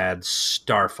I had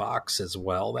Star Fox as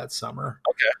well that summer.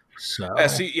 Okay. So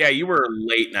you were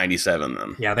late 97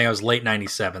 then. Yeah, I think I was late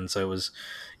 97, so it was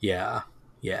yeah.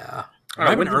 All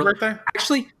right, when's your birthday?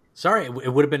 Actually, sorry,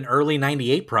 it would have been early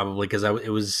 98 probably, because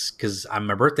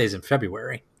my birthday's in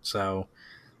February. So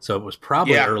it was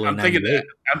probably early 98.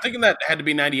 I'm thinking that had to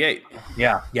be 98.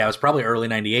 Yeah, it was probably early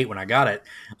 98 when I got it.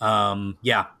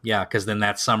 Because then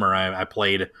that summer I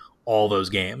played all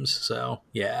those games. So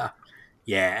yeah,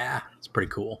 it's pretty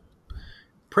cool.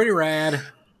 Pretty rad.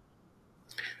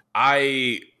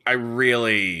 I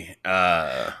really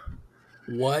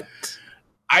what?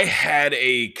 I had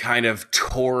a kind of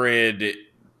torrid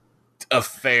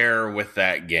affair with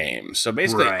that game. So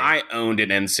basically, I owned an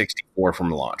N64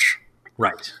 from launch.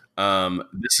 Right.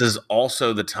 This is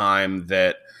also the time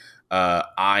that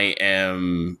I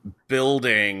am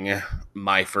building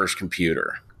my first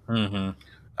computer. Mm-hmm.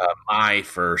 My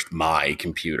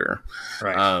computer.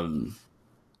 Right.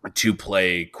 To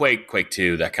play Quake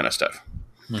 2, that kind of stuff.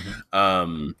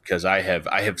 because I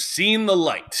have seen the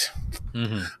light.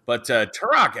 But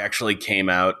Turok actually came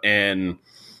out, and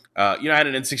I had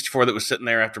an N64 that was sitting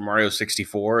there after Mario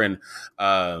 64, and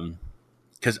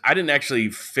because I didn't actually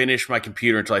finish my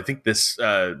computer until I think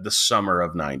the summer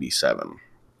of '97.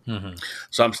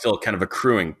 So I'm still kind of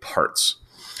accruing parts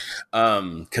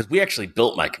because we actually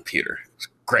built my computer. It's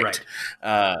great.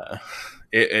 Right.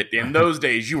 In those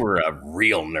days, you were a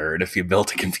real nerd if you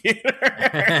built a computer.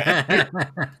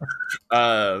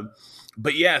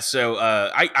 But yeah, so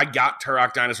I got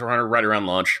Turok Dinosaur Hunter right around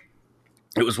launch.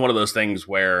 It was one of those things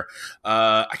where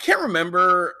I can't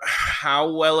remember how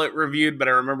well it reviewed, but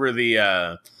I remember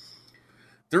the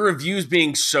reviews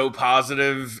being so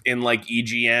positive in like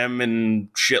EGM and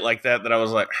shit like that I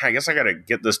was like, I guess I got to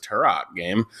get this Turok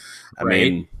game. I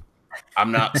mean,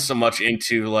 I'm not so much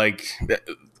into like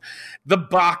the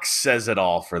box says it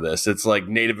all for this. It's like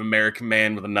Native American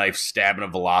man with a knife stabbing a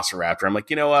velociraptor. I'm like,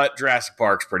 you know what? Jurassic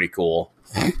Park's pretty cool.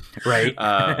 Right.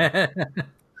 I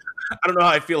don't know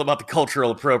how I feel about the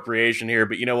cultural appropriation here,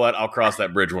 but you know what? I'll cross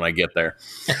that bridge when I get there.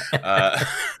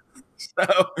 So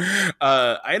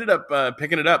I ended up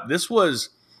picking it up. This was,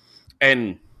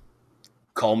 and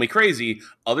call me crazy,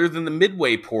 other than the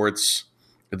Midway ports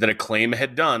that Acclaim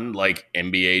had done, like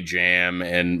NBA Jam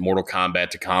and Mortal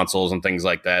Kombat to consoles and things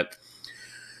like that,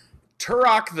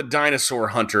 Turok the Dinosaur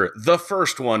Hunter, the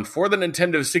first one for the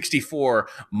Nintendo 64,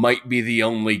 might be the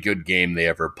only good game they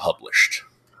ever published.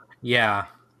 Yeah.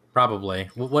 Probably.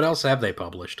 What else have they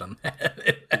published on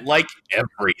that? Like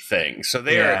everything. So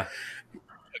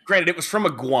granted, it was from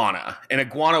Iguana, and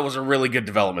Iguana was a really good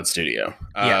development studio.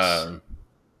 Yes.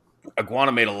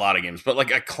 Iguana made a lot of games, but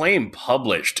like Acclaim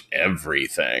published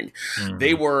everything.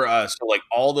 They were so like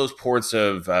all those ports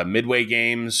of Midway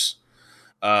games.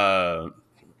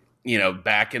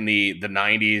 Back in the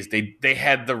 90s, they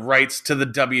had the rights to the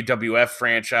WWF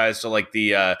franchise. So like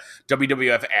the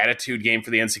WWF Attitude game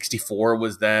for the N64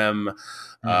 was them.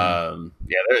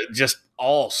 Just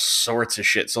all sorts of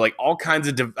shit. So like all kinds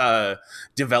of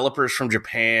developers from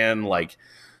Japan, like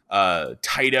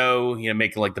Taito,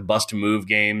 making like the Bust a Move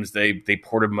games. They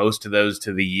ported most of those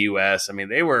to the US. I mean,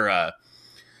 they were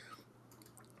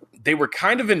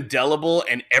kind of indelible,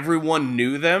 and everyone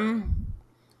knew them.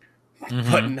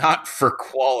 But not for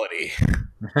quality.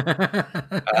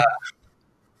 But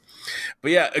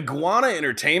yeah, Iguana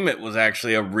Entertainment was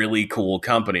actually a really cool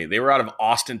company. They were out of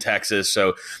Austin, Texas.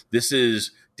 So this is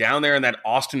down there in that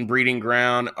Austin breeding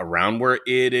ground, around where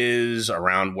it is,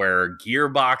 around where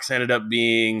Gearbox ended up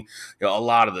being, a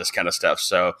lot of this kind of stuff.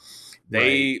 So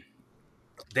they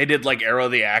did like Arrow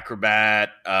the Acrobat.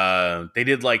 They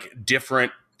did like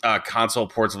different console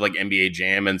ports of like NBA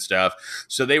Jam and stuff.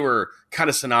 So they were kind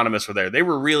of synonymous with there. They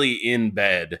were really in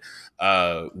bed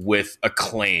with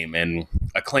Acclaim, and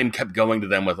Acclaim kept going to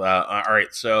them with, all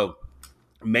right, so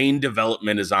main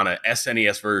development is on a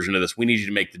SNES version of this. We need you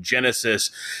to make the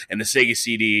Genesis and the Sega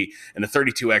CD and the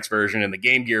 32X version and the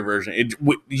Game Gear version.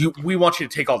 We want you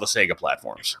to take all the Sega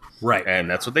platforms. Right. And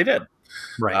that's what they did.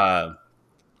 Right.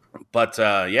 But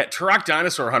Turok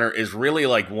Dinosaur Hunter is really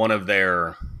like one of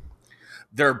their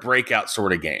breakout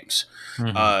sort of games.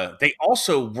 They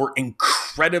also were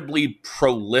incredibly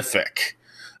prolific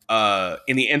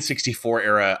in the N64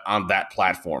 era on that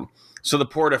platform. So the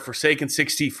port of Forsaken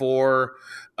 64,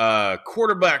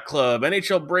 Quarterback Club,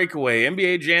 NHL Breakaway,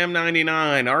 NBA Jam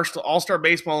 99, All-Star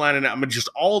Baseball 99, I mean, just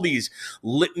all these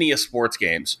litany of sports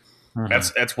games.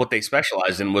 That's what they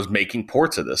specialized in, was making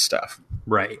ports of this stuff.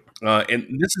 Right.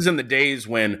 And this is in the days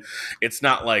when it's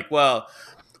not like, well,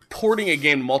 porting a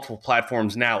game to multiple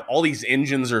platforms now, all these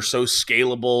engines are so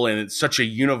scalable, and it's such a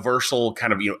universal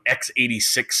kind of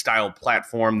x86 style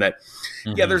platform that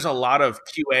there's a lot of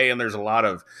QA and there's a lot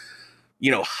of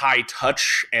high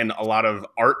touch and a lot of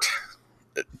art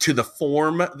to the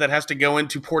form that has to go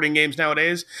into porting games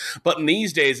nowadays. But in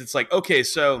these days, it's like, okay,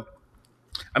 so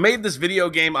I made this video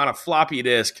game on a floppy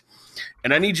disk,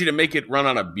 and I need you to make it run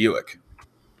on a Buick.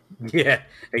 Yeah,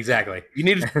 exactly. You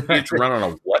need it to run on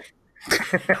a what?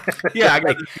 Yeah, I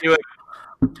got to do it.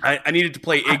 I needed to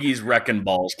play Iggy's Wrecking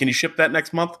Balls. Can you ship that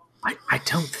next month? I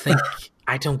don't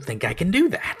think I can do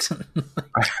that.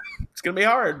 It's gonna be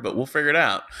hard, but we'll figure it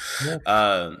out.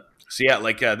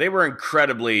 They were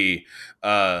incredibly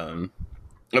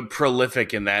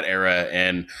prolific in that era,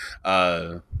 and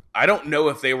I don't know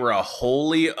if they were a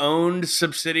wholly owned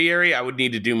subsidiary. I would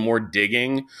need to do more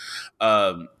digging.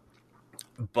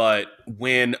 But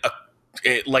when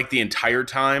the entire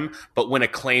time, but when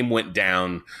Acclaim went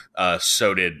down,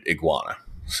 so did Iguana.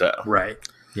 So right,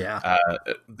 yeah,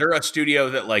 they're a studio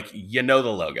that the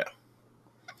logo.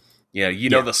 Yeah,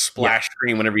 know the splash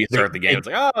screen whenever you start the game. It's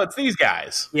like, oh, it's these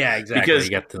guys. Yeah, exactly. Because you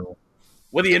get to...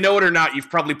 whether you know it or not, you've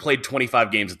probably played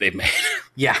 25 games that they've made.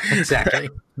 Yeah, exactly.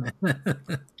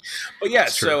 But yeah,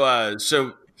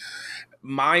 so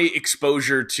my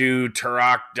exposure to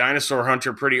Turok Dinosaur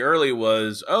Hunter pretty early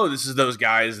was, this is those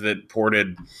guys that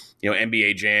ported,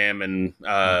 NBA Jam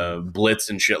and Blitz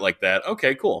and shit like that.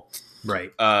 Okay, cool.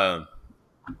 Right.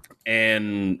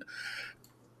 And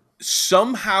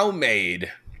somehow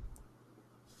made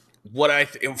what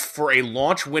for a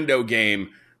launch window game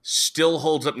still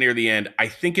holds up near the end. I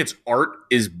think its art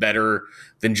is better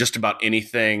than just about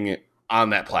anything on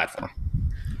that platform.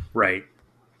 Right.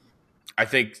 I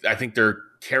think their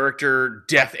character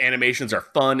death animations are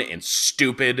fun and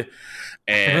stupid,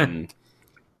 and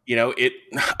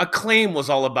Acclaim was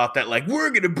all about that. Like, we're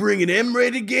gonna bring an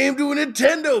M-rated game to a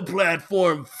Nintendo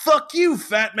platform. Fuck you,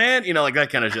 fat man. Like that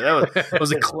kind of shit. That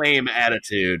was Acclaim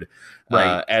attitude,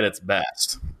 right, at its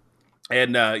best.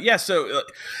 And so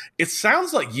it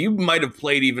sounds like you might have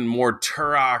played even more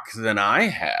Turok than I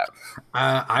have.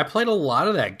 I played a lot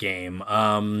of that game.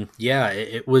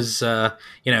 It was it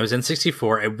was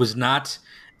N64. It was not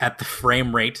at the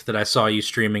frame rate that I saw you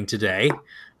streaming today.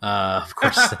 Of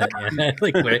course,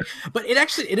 but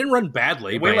it didn't run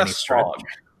badly. Way by less any stretch. fog.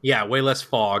 Yeah, way less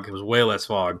fog. It was way less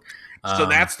fog. So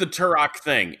that's the Turok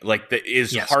thing. Like, that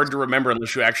is hard to remember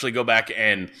unless you actually go back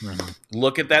and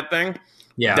look at that thing.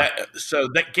 Yeah. So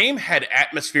that game had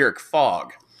atmospheric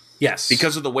fog. Yes.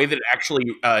 Because of the way that it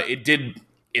actually it did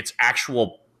its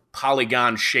actual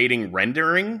polygon shading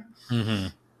rendering. Mm-hmm.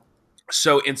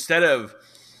 So instead of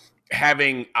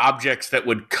having objects that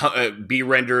would be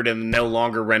rendered and no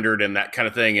longer rendered and that kind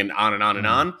of thing and on and on and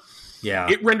on,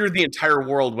 it rendered the entire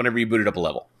world whenever you booted up a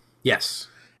level. Yes.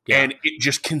 Yeah. And it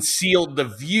just concealed the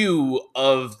view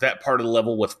of that part of the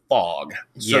level with fog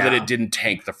so that it didn't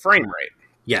tank the frame rate.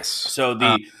 Yes. So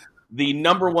the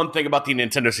number one thing about the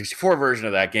Nintendo 64 version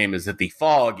of that game is that the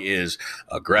fog is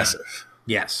aggressive.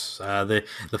 Yes. The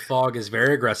fog is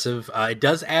very aggressive. It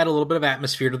does add a little bit of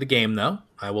atmosphere to the game, though.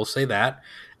 I will say that.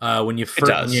 When you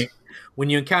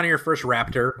encounter your first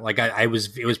raptor, like it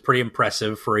was pretty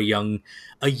impressive for a young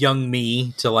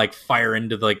me to like fire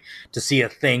into to see a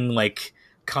thing like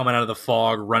coming out of the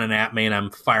fog running at me, and I'm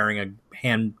firing a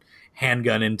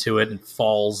handgun into it and it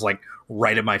falls like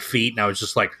right at my feet, and I was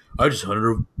just like, I just hunted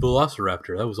a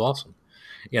velociraptor. That was awesome.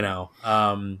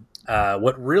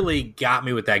 What really got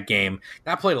me with that game,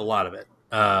 I played a lot of it.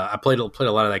 I played a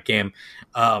lot of that game.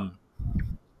 I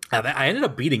ended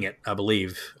up beating it, I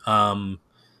believe. I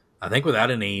think without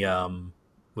any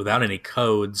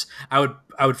codes. I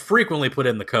would frequently put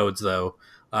in the codes though,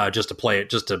 just to play it,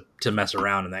 just to mess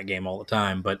around in that game all the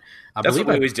time. But that's what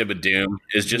I always did with Doom.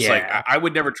 Is just like I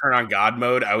would never turn on God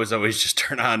mode. I was always just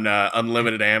turn on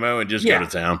unlimited ammo and just go to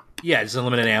town. Yeah, just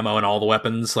unlimited ammo and all the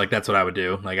weapons. Like that's what I would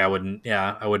do. Like I wouldn't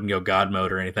go God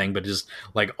mode or anything, but just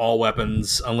like all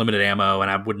weapons, unlimited ammo,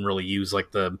 and I wouldn't really use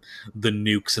like the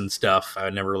nukes and stuff. I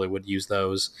never really would use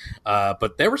those.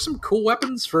 But there were some cool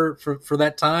weapons for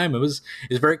that time. It was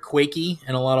very Quakey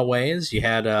in a lot of ways. You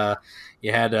had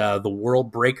the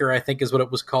World Breaker, I think is what it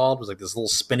was called. It was like this little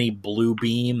spinny blue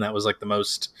beam that was like the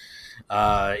most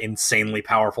insanely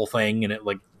powerful thing, and it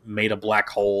like made a black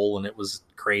hole, and it was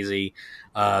crazy.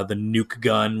 The nuke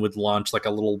gun would launch like a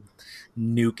little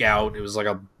nuke out. It was like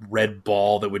a red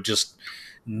ball that would just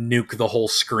nuke the whole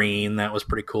screen. That was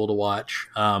pretty cool to watch.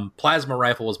 Plasma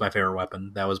rifle was my favorite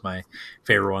weapon. That was my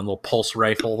favorite one. Little pulse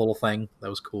rifle, little thing. That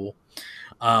was cool.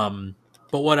 But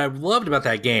what I loved about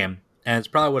that game, and it's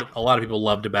probably what a lot of people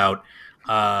loved about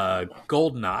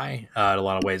GoldenEye in a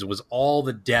lot of ways, was all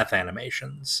the death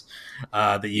animations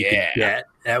that you could get.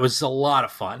 That was a lot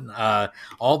of fun.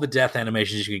 All the death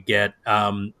animations you could get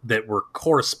that were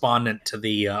correspondent to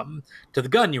the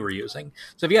gun you were using.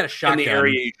 So if you had a shotgun, in the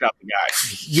area you shot the guy.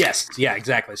 Yes, yeah,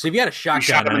 exactly. So if you had a shotgun, you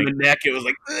shot him in the neck, it was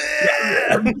like,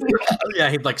 yeah,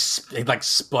 he'd like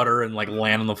sputter and like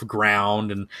land on the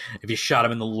ground, and if you shot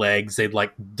him in the legs, they'd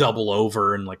like double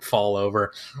over and like fall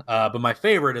over. But my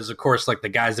favorite is, of course, like the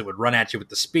guys that would run at you with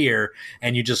the spear,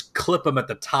 and you just clip them at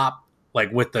the top,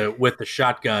 like with the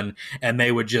shotgun, and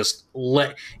they would just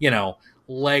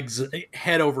legs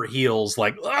head over heels,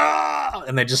 like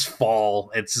and they just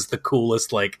fall. It's just the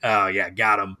coolest. Like, oh yeah,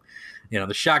 got him.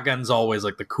 The shotgun's always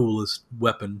like the coolest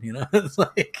weapon. It's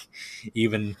like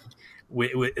even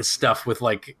with stuff with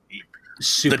like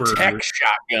super the tech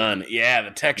shotgun. Yeah,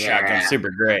 the tech shotgun's super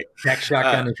great. Tech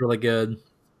shotgun is really good.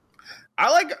 I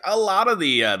like a lot of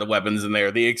the weapons in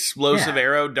there. The explosive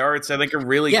arrow darts, I think, are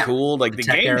really cool. Like the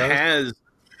game has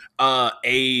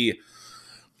a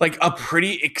like a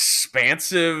pretty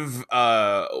expansive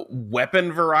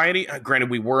weapon variety. Granted,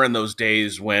 we were in those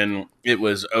days when it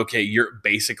was okay. You're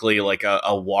basically like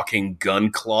a walking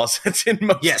gun closet in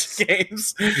most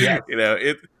games. Yeah,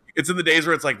 It's in the days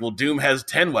where it's like, well, Doom has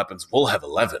 10 weapons, we'll have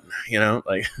 11.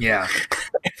 Like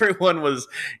everyone was,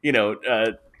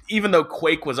 even though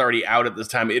Quake was already out at this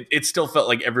time, it still felt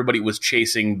like everybody was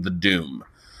chasing the Doom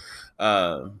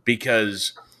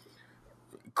because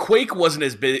Quake wasn't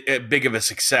as big of a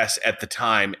success at the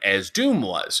time as Doom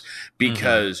was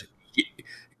because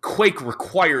Quake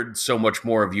required so much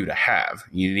more of you to have.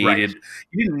 You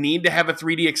didn't need to have a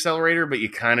 3D accelerator, but you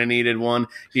kind of needed one.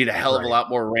 You needed a hell of a lot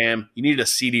more RAM. You needed a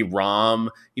CD-ROM.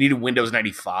 You needed Windows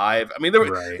 95. I mean,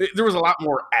 there was a lot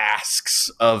more asks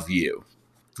of you.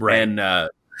 Right. And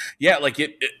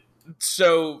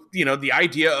so, the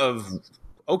idea of,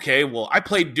 okay, well, I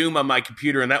played Doom on my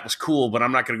computer and that was cool, but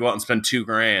I'm not going to go out and spend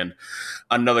 $2,000 on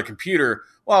another computer.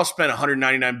 Well, I'll spend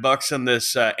 $199 on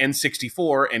this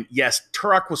N64. And yes,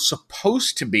 Turok was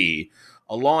supposed to be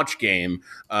a launch game,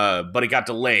 but it got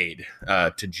delayed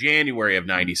to January of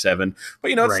 97.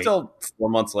 But, it's still 4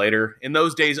 months later. In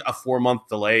those days, a 4-month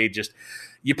delay,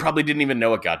 you probably didn't even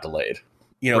know it got delayed.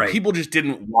 People just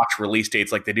didn't watch release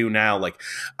dates like they do now. Like,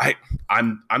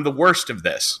 I'm the worst of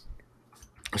this.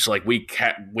 So like we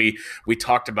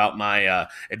talked about my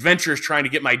adventures trying to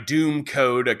get my Doom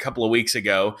code a couple of weeks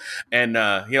ago, and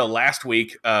last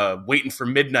week waiting for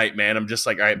midnight, man. I'm just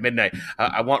like, all right, midnight.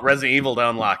 I want Resident Evil to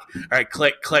unlock. All right,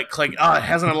 click, click, click. Oh, it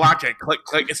hasn't unlocked yet. Click,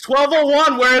 click. It's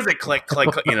 12:01. Where is it? Click, click,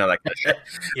 click. That kind of shit.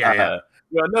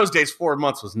 In those days, 4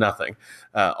 months was nothing.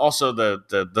 Also,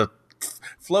 the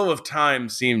flow of time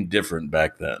seemed different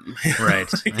back then. Right.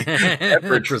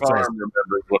 Pepperidge Farm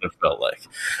remembers what it felt like.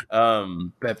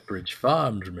 Pepperidge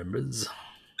Farm remembers.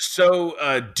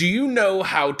 So, do you know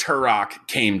how Turok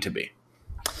came to be?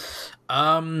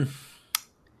 I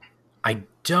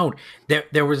don't.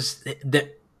 There was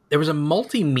a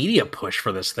multimedia push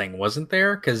for this thing, wasn't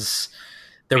there? Because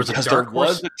there was a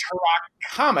Turok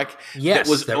comic that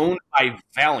was owned by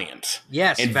Valiant.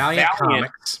 Yes, and Valiant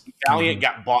Comics. Valiant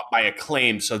got bought by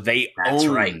Acclaim, so they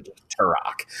owned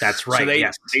Turok. That's right. So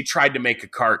they tried to make a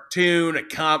cartoon,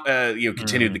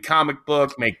 continued the comic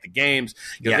book, make the games.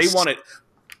 They wanted,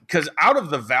 because out of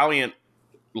the Valiant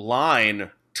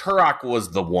line, Turok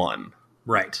was the one.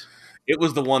 Right. It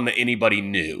was the one that anybody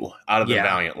knew out of the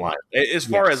Valiant line, as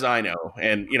far as I know.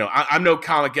 And, I'm no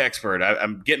comic expert.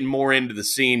 I'm getting more into the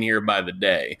scene here by the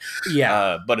day.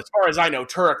 Yeah. But as far as I know,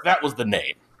 Turok, that was the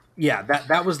name. Yeah,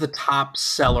 that was the top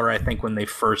seller, I think, when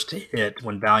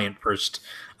Valiant first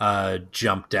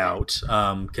jumped out.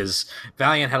 Because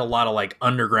Valiant had a lot of, like,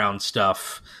 underground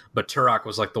stuff, but Turok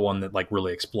was, like, the one that, like,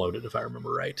 really exploded, if I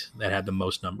remember right. That had the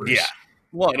most numbers. Yeah.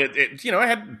 Well, it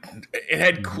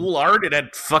had cool art. It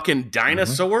had fucking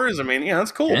dinosaurs. I mean,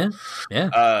 that's cool.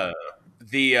 Yeah.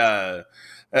 The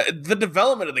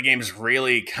development of the game is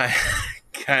really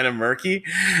kind of murky.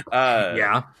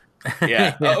 Yeah.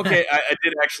 Okay, I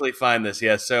did actually find this.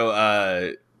 Yeah.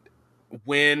 So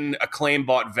when Acclaim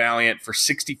bought Valiant for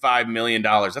 $65 million,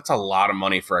 that's a lot of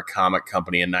money for a comic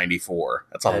company in '94.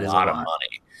 That's a lot of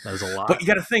money. That was a lot. But you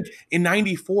got to think, in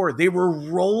 '94, they were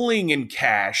rolling in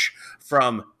cash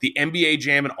from the NBA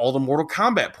Jam and all the Mortal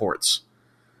Kombat ports.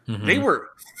 Mm-hmm. They were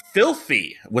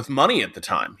filthy with money at the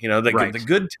time. The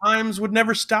good times would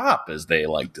never stop, as they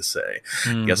like to say.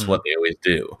 Mm-hmm. Guess what? They always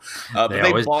do. But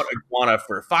they bought Iguana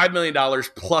for $5 million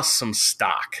plus some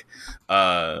stock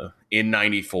in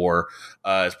 '94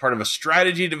 as part of a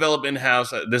strategy development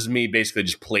house. This is me basically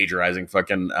just plagiarizing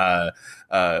fucking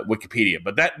Wikipedia,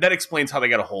 but that explains how they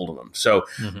got a hold of them. So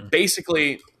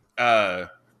basically,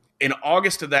 in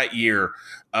August of that year,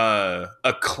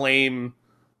 Acclaim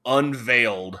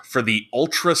unveiled for the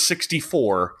Ultra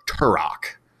 64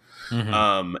 Turok.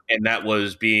 And that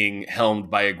was being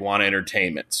helmed by Iguana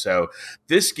Entertainment. So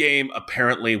this game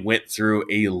apparently went through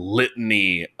a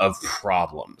litany of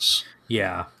problems.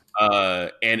 Yeah.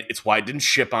 And it's why it didn't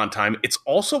ship on time. It's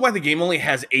also why the game only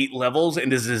has 8 levels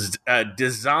and is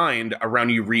designed around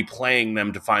you replaying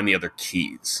them to find the other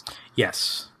keys.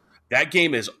 Yes. That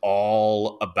game is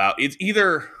all about, it's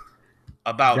either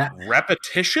about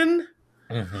repetition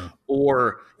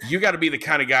or you got to be the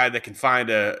kind of guy that can find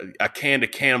a can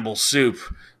of cannibal soup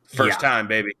first time,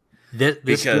 baby.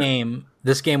 This game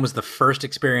was the first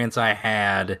experience I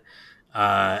had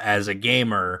as a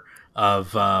gamer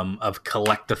of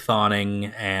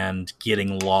collectathoning and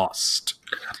getting lost.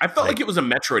 I felt like it was a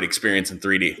Metroid experience in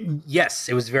 3D. Yes,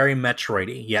 it was very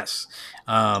Metroid-y. Yes,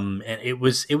 and it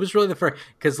was really the first,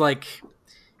 because I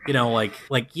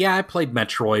played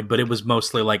Metroid, but it was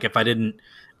mostly like, if I didn't,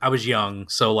 I was young,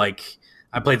 so like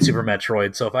I played Super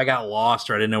Metroid, so if I got lost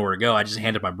or I didn't know where to go, I just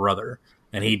handed my brother,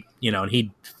 and he'd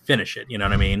finish it. You know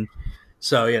what I mean?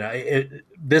 So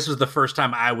this was the first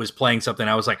time I was playing something.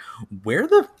 I was like, where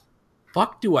the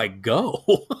fuck do I go?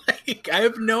 Like, I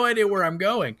have no idea where I'm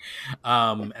going.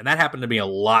 And that happened to me a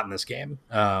lot in this game.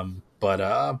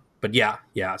 But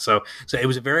yeah. So it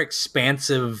was a very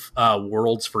expansive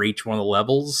worlds for each one of the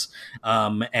levels,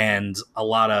 and a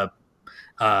lot of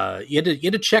you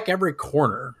had to check every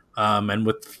corner. And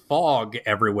with fog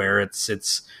everywhere, it's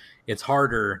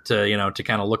harder to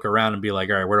kind of look around and be like,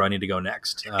 all right, where do I need to go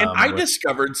next? And I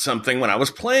discovered something when I was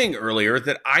playing earlier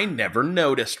that I never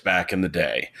noticed back in the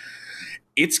day.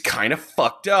 It's kind of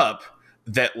fucked up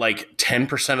that like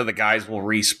 10% of the guys will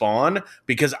respawn,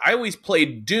 because I always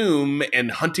played Doom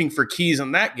and hunting for keys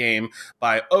in that game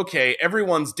by, okay,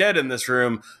 everyone's dead in this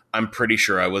room. I'm pretty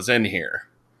sure I was in here.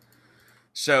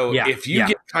 So if you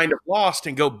get kind of lost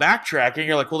and go backtracking,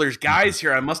 you're like, well, there's guys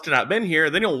here. I must have not been here.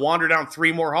 Then you'll wander down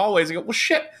 3 more hallways and go, well,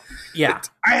 shit. Yeah.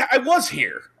 I was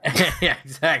here. Yeah,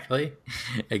 exactly.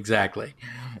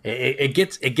 It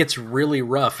gets really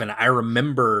rough. And I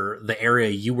remember the area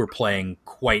you were playing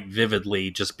quite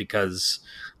vividly, just because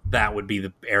that would be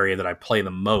the area that I play the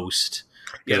most.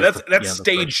 Yeah, that's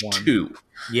stage 2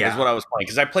 is what I was playing.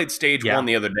 Because I played stage 1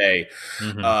 the other day,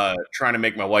 trying to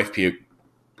make my wife puke.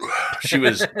 She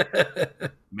was,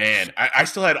 man, I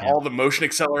still had all the motion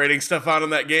accelerating stuff on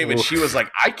in that game, and she was like,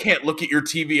 I can't look at your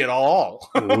TV at all.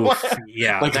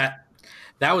 Yeah, like,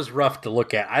 that was rough to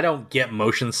look at. I don't get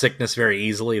motion sickness very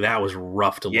easily. That was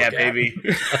rough to look at. Yeah, baby.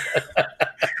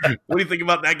 What do you think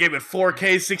about that game at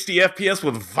 4K 60 FPS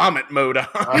with vomit mode on?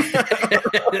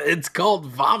 It's called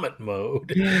vomit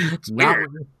mode. It's weird.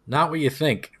 Not what you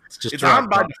think. It's on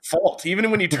by default.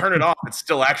 Even when you turn it off, it's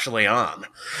still actually on.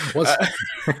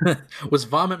 Was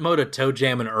vomit mode a Toe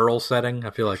Jam and Earl setting? I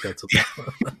feel like that's or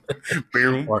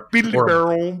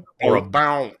a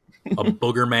bounce. A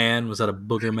Booger Man? Was that a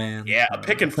Booger Man? Yeah, a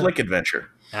pick and flick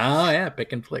adventure. Oh, yeah,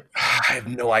 pick and flick. I have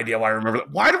no idea why I remember that.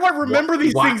 Why do I remember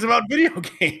these things about video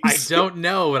games? I don't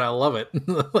know, but I love it.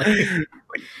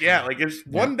 It's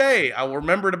one day I'll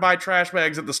remember to buy trash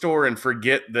bags at the store and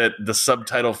forget that the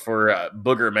subtitle for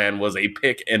Booger Man was a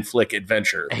pick and flick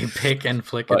adventure. A pick and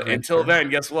flick adventure. Until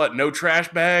then, guess what? No trash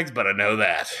bags, but I know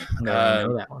that. No, I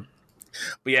know that one.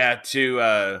 But yeah,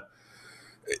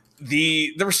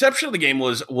 the reception of the game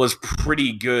was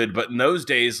pretty good, but in those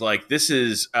days, like, this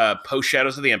is post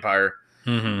Shadows of the Empire.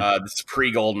 This is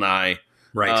pre GoldenEye.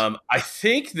 Right. I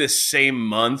think this same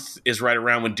month is right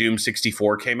around when Doom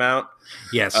 64 came out.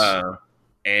 Yes.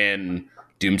 And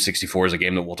Doom 64 is a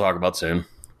game that we'll talk about soon.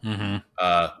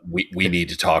 We need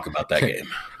to talk about that game.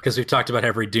 Because we've talked about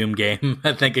every Doom game,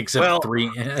 I think, except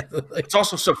 3. It's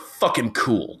also so fucking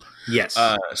cool. Yes.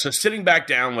 So sitting back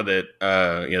down with it,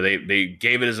 they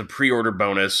gave it as a pre-order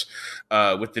bonus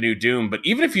with the new Doom. But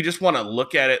even if you just want to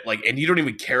look at it, like, and you don't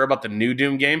even care about the new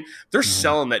Doom game, they're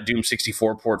selling that Doom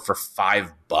 64 port for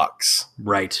 $5.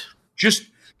 Right.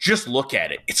 Just look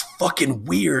at it. It's fucking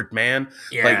weird, man.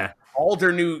 Yeah. Like, all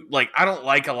their new, like, I don't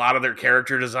like a lot of their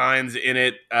character designs in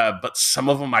it, but some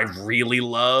of them I really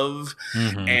love.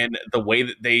 And the way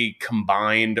that they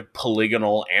combined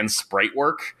polygonal and sprite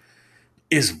work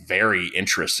is very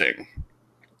interesting.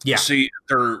 Yeah. So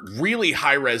they're really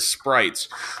high-res sprites.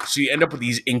 So you end up with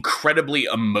these incredibly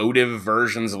emotive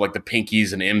versions of, like, the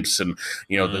Pinkies and Imps and,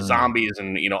 the zombies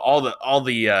and, all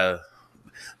the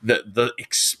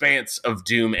expanse of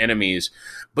Doom enemies.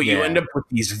 But you end up with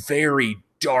these very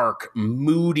dark,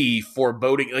 moody,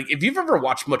 foreboding. Like, if you've ever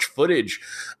watched much footage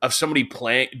of somebody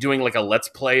doing like a let's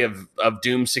play of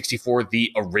Doom 64,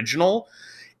 the original,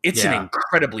 it's an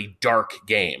incredibly dark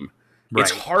game. Right.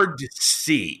 It's hard to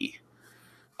see.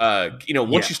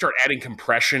 Once you start adding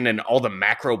compression and all the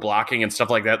macro blocking and stuff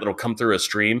like that that'll come through a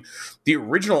stream, the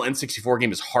original N64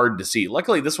 game is hard to see.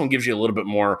 Luckily, this one gives you a little bit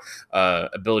more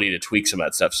ability to tweak some of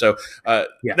that stuff. So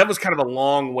that was kind of a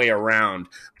long way around.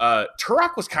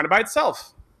 Turok was kind of by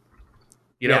itself.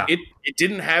 It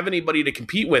didn't have anybody to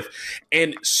compete with,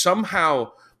 and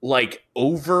somehow, like,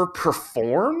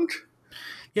 overperformed.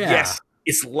 Yeah. Yes,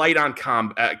 it's light on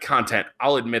content.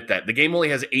 I'll admit that. The game only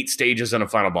has 8 stages and a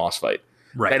final boss fight.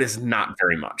 Right. That is not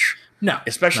very much. No.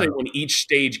 Especially when each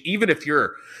stage, even if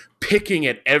you're picking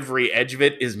at every edge of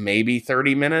it, is maybe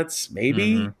 30 minutes,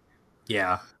 maybe.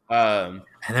 Yeah. And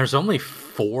there's only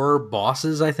 4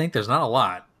 bosses, I think. There's not a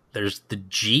lot. There's the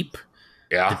Jeep,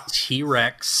 the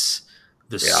T-Rex,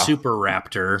 the Super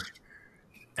Raptor,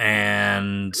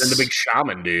 and the big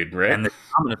shaman dude, right? And the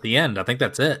shaman at the end. I think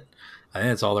that's it. I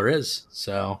think that's all there is.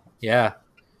 So, yeah.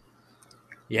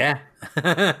 Yeah.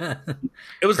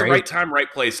 It was the right time,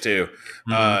 right place too.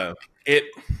 it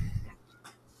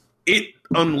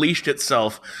unleashed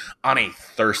itself on a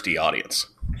thirsty audience.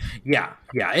 Yeah.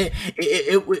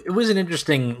 It was an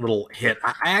interesting little hit.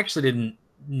 I actually didn't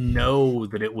know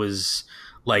that it was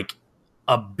like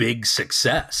a big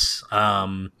success. But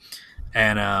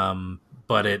when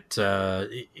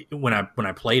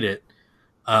I played it,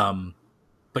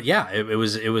 but yeah, it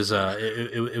was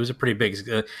a pretty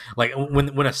big, like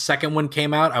when a second one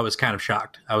came out, I was kind of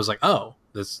shocked. I was like, oh,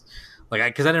 this, like,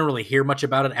 because I didn't really hear much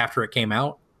about it after it came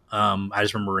out. I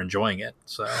just remember enjoying it.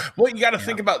 So, well, you got to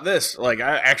think about this. Like,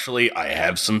 I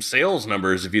have some sales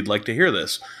numbers if you'd like to hear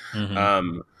this.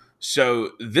 Mm-hmm.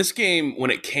 So this game,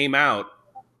 when it came out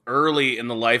early in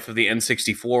the life of the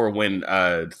N64, when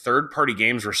third-party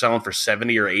games were selling for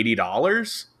 $70 or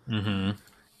 $80, mm-hmm.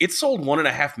 It sold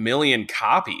 1.5 million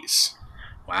copies.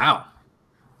 Wow,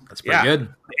 that's pretty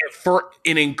good for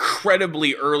an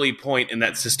incredibly early point in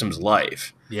that system's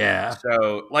life. Yeah.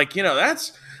 So, like, you know,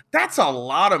 that's a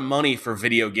lot of money for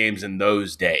video games in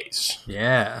those days.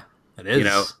 Yeah, it is. You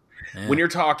know, when you're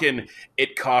talking,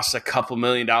 it costs a couple $1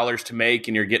 million to make,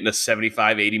 and you're getting a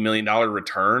 $75-80 million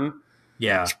return.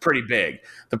 Yeah, it's pretty big.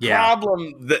 The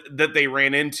problem that they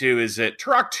ran into is that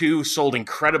Turok 2 sold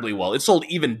incredibly well. It sold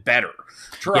even better.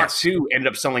 Turok 2 ended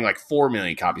up selling like 4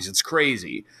 million copies. It's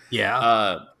crazy.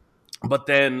 Yeah. But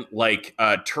then, like,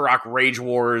 Turok Rage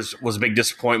Wars was a big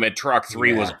disappointment. Turok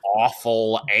 3 was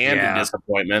awful and a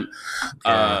disappointment.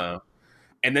 Yeah.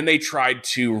 And then they tried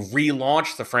to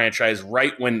relaunch the franchise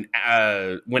right when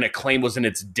Acclaim was in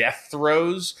its death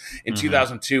throes in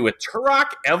 2002 with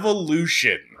Turok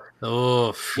Evolution.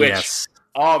 Oh, yes.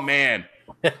 Oh, man.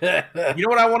 You know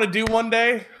what I want to do one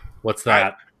day? What's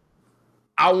that?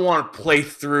 I want to play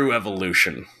through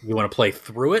Evolution. You want to play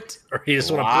through it? Or you just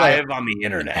want to play live on the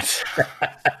internet?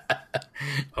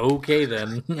 Okay,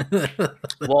 then.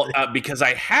 Well, because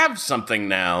I have something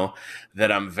now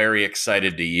that I'm very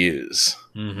excited to use.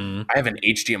 Mm-hmm. I have an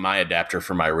HDMI adapter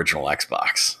for my original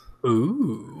Xbox.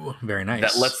 Ooh, very nice.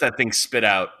 That lets that thing spit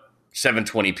out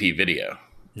 720p video.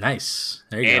 Nice.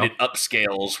 There you go. And it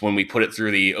upscales when we put it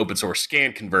through the open source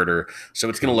scan converter, so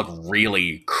it's going to look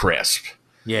really crisp.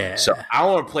 Yeah. So I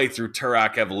want to play through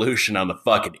Turok Evolution on the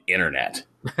fucking internet.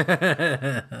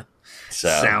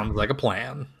 Sounds like a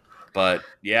plan. But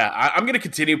yeah, I'm going to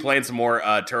continue playing some more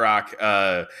Turok.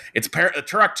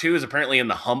 Turok 2 is apparently in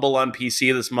the Humble on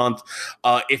PC this month.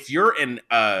 If you're in,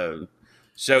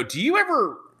 so do you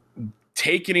ever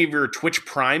take any of your Twitch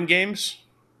Prime games?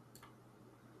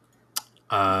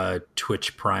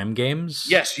 Twitch Prime games?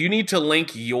 Yes, you need to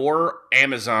link your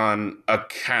Amazon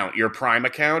account, your Prime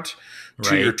account,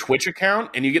 to your Twitch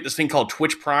account, and you get this thing called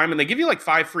Twitch Prime, and they give you like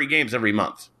 5 free games every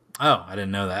month. Oh, I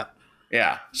didn't know that.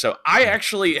 Yeah, so I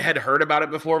actually had heard about it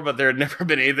before, but there had never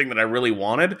been anything that I really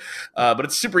wanted. But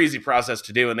it's a super easy process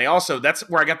to do, and that's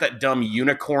where I got that dumb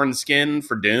unicorn skin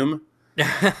for Doom.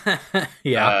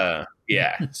 Yeah.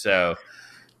 So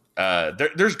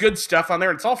there's good stuff on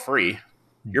there. It's all free.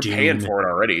 You're paying for it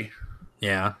already.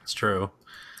 Yeah, it's true.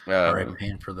 Already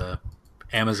paying for the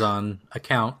Amazon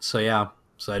account. So yeah.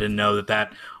 So I didn't know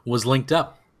that was linked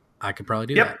up. I could probably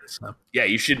do that. So. Yeah,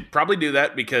 you should probably do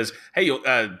that because, hey,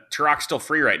 Turok's still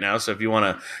free right now. So if you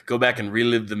want to go back and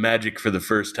relive the magic for the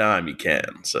first time, you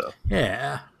can. So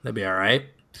yeah, that'd be all right.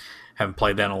 Haven't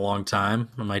played that in a long time.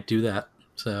 I might do that.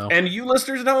 So. And you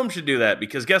listeners at home should do that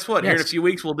because guess what? Here in a few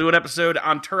weeks, we'll do an episode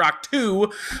on Turok 2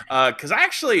 because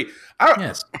I'm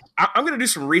going to do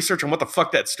some research on what the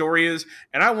fuck that story is,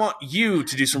 and I want you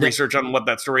to do some research on what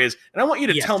that story is, and I want you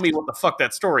to tell me what the fuck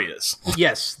that story is.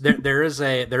 Yes, there is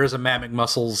a Matt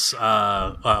McMuscle's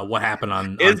what happened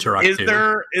on Turok 2.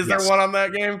 Is there one on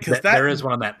that game? Because there is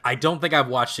one on that. I don't think I've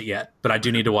watched it yet, but I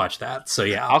do need to watch that. So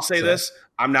yeah, I'll say this: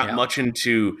 I'm not much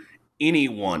into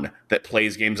anyone that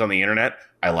plays games on the internet.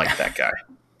 I like that guy.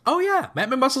 Oh yeah,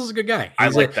 Matt McMuscle's a good guy. I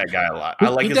like that guy a lot. I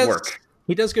like his work.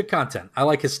 He does good content. I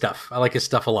like his stuff. I like his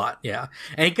stuff a lot. Yeah,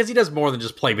 and because he does more than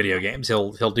just play video games,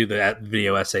 he'll do the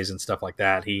video essays and stuff like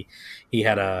that. He was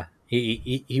an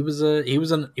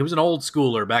old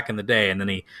schooler back in the day, and then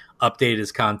he updated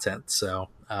his content. So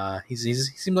he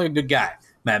seems like a good guy,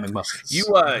 Matt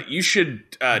McMuscle. You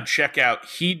should check out.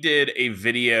 He did a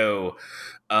video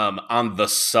on The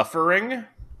Suffering.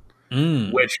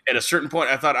 Which at a certain point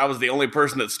I thought I was the only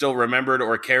person that still remembered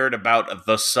or cared about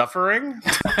The Suffering.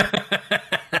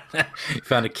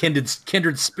 Found a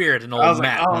kindred spirit in old I was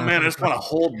Matt. Like, oh man, I just want to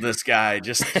hold this guy.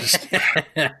 Just...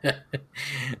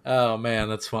 Oh man,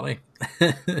 that's funny.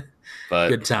 But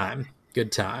good time.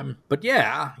 But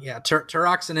yeah.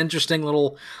 Turok's an interesting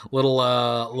little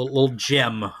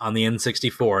gem on the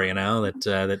N64. You know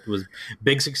that was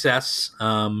big success.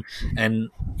 And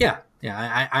yeah.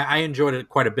 Yeah, I enjoyed it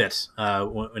quite a bit,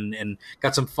 and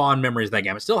got some fond memories of that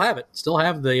game. I still have it. Still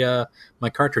have the my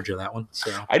cartridge of that one.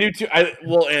 So I do too.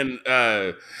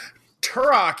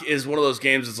 Turok is one of those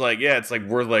games. It's like, yeah, it's like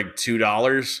worth like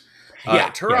 $2.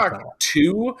 Turok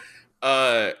 2,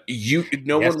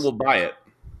 no one will buy it.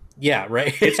 Yeah,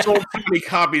 right. It's sold too many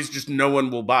copies, just no one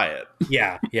will buy it.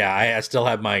 Yeah. I still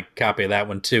have my copy of that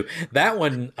one too. That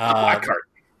one, black card.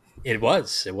 It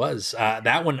was.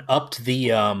 That one upped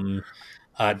the.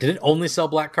 Did it only sell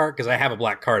black card? Because I have a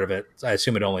black card of it. So I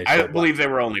assume it only. I believe they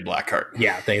were only black card.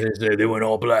 Yeah, they went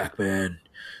all black, man.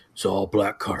 It's all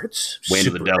black cards. Way to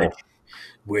the devil.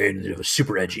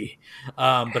 Super edgy. But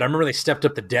I remember they stepped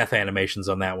up the death animations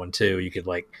on that one too. You could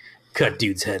like cut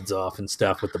dudes' heads off and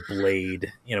stuff with the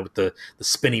blade, with the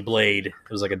spinny blade.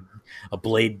 It was like a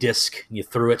blade disc, and you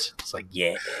threw it. It's like,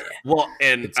 yeah. Well,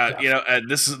 and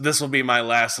this will be my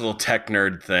last little tech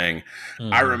nerd thing.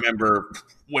 I remember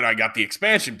when I got the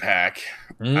expansion pack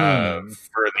for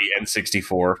the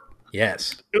N64.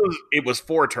 Yes, it was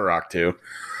for Turok 2,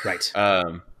 right?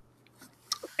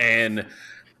 And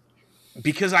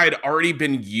because I had already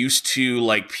been used to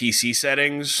like PC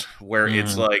settings where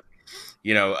it's like,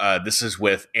 this is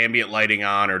with ambient lighting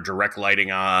on or direct lighting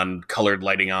on, colored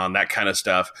lighting on, that kind of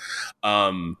stuff.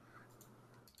 I'd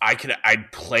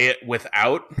play it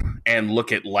without and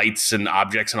look at lights and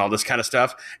objects and all this kind of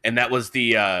stuff. And that was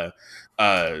the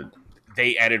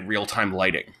they added real time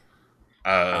lighting.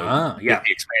 With the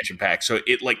expansion pack. So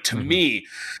it to me,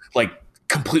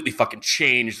 completely fucking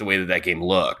changed the way that game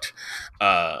looked.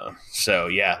 So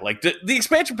yeah, the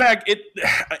expansion pack, it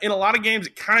in a lot of games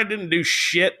it kind of didn't do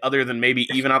shit other than maybe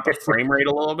even out the frame rate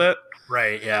a little bit.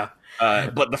 Right, yeah.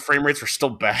 But the frame rates were still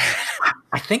bad.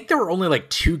 I think there were only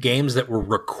 2 games that were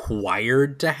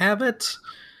required to have it.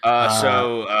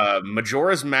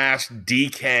 Majora's Mask,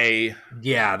 DK.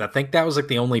 Yeah, I think that was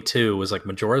the only 2 was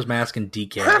Majora's Mask and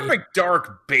DK. Perfect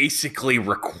Dark basically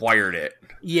required it.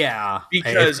 Yeah.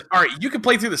 Because, all right, you could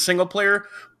play through the single player,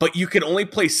 but you could only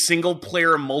play single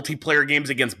player multiplayer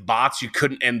games against bots. You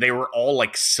couldn't, and they were all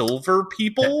silver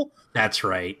people. That's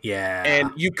right, yeah.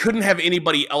 And you couldn't have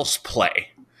anybody else play.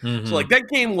 Mm-hmm. So that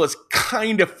game was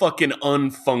kind of fucking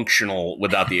unfunctional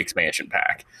without the expansion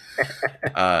pack.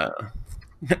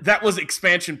 That was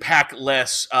expansion pack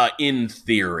less in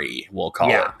theory, we'll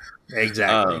call it.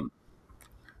 Exactly.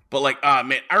 But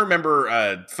man, I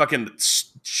remember fucking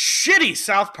shitty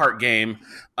South Park game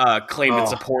claimed it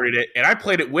supported it, and I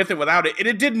played it with and without it, and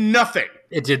it did nothing.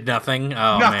 It did nothing?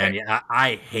 Oh, nothing. Man. Yeah,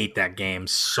 I hate that game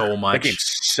so much. That game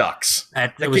sucks.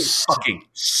 That game fucking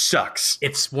sucks.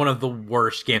 It's one of the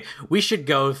worst games. We should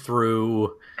go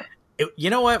through... You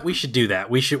know what? We should do that.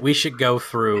 We should go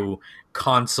through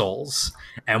consoles,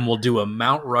 and we'll do a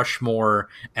Mount Rushmore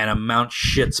and a Mount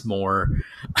Shitsmore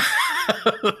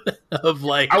of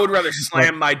I would rather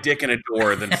slam my dick in a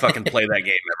door than fucking play that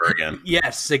game ever again.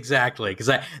 Yes, exactly. Because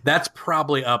that's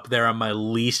probably up there on my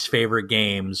least favorite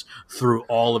games through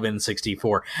all of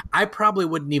N64. I probably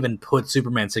wouldn't even put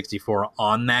Superman 64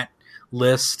 on that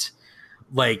list.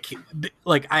 I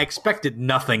expected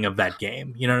nothing of that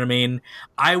game. You know what I mean?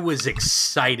 I was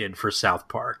excited for South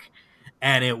Park,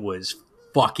 and it was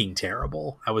fucking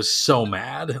terrible. I was so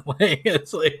mad.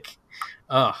 It's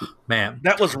oh man,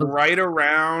 that was right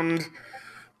around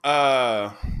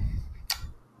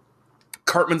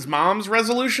Cartman's mom's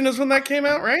resolution is when that came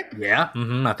out, right? Yeah,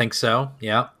 I think so.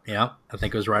 Yeah. I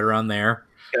think it was right around there.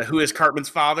 Who is Cartman's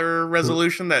father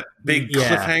resolution? That big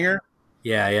cliffhanger.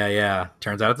 Yeah.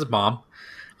 Turns out it's his mom.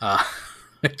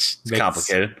 Which it's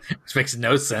complicated. Which makes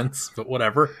no sense, but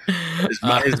whatever. His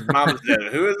mom is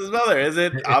dead. Who is his mother? Is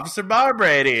it Officer Bob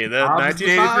Brady, the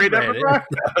 1983 Denver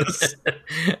Broncos?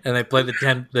 And they play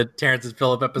the Terrence and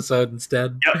Phillip episode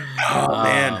instead. Yep. Oh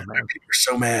man, people are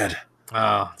so mad.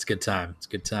 Oh, it's a good time. It's a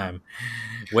good time.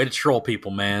 Way to troll people,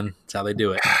 man. That's how they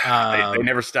do it. They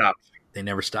never stop. They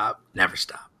never stop. Never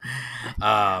stop.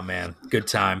 Oh man, good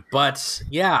time. But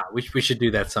yeah, we should do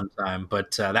that sometime.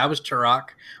 But that was Turok,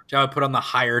 which I would put on the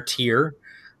higher tier.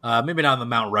 Maybe not on the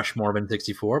Mount Rushmore of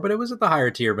N64, but it was at the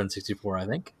higher tier of N64, I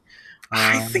think.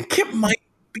 I think it might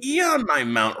be on my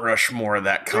Mount Rushmore of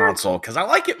that console because I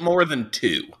like it more than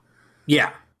 2.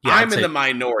 Yeah, I'm in the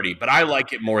minority, but I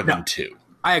like it more than 2.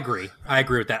 I agree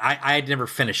with that. I had never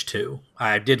finished 2.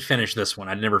 I did finish this one.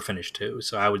 I'd never finished 2,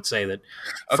 so I would say that.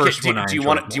 First one do you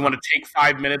want to take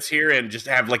 5 minutes here and just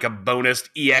have a bonus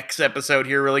EX episode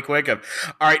here really quick? All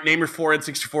right, name your 4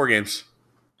 N64 games.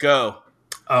 Go.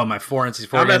 Oh, my 4 N64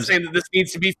 games. I'm not saying that this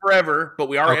needs to be forever, but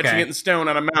we are etching it in stone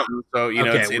on a mountain, so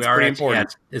it's pretty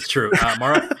important. Yeah, it's true.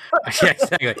 Mario, yeah,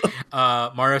 exactly.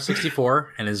 Mario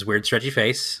 64 and his weird stretchy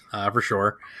face, for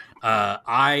sure.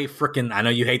 I know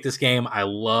you hate this game. I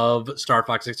love Star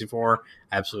Fox 64.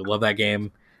 I absolutely love that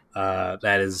game. I hate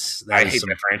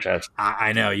that franchise.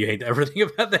 I know you hate everything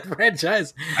about that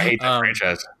franchise. I hate that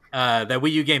franchise. That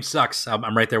Wii U game sucks.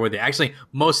 I'm right there with you. Actually,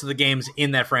 most of the games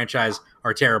in that franchise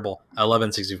are terrible. I love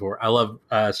N64. I love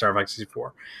Star Fox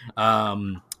 64. Oh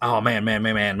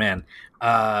man.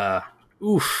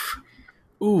 Oof.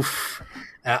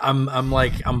 I'm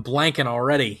blanking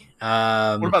already.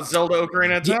 What about Zelda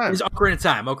Ocarina of Time? It's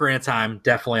Ocarina of Time,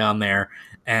 definitely on there.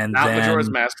 And not then, Majora's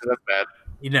Mask, because that's bad.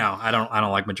 I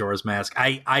don't like Majora's Mask.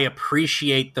 I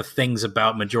appreciate the things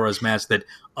about Majora's Mask that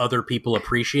other people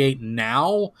appreciate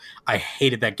now. I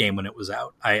hated that game when it was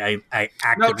out. I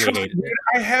actively hated it.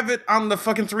 I have it on the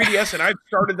fucking 3DS, and I've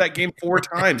started that game 4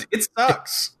 times. It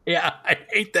sucks. Yeah, I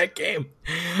hate that game.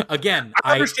 Again,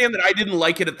 I understand that I didn't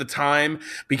like it at the time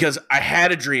because I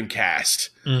had a Dreamcast.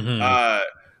 Mm-hmm.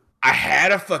 I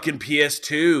had a fucking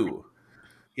PS2.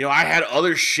 I had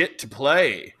other shit to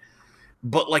play.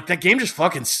 But, like, that game just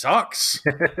fucking sucks.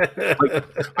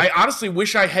 I honestly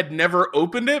wish I had never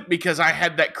opened it because I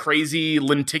had that crazy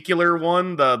lenticular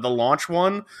one, the launch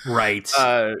one. Right.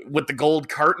 With the gold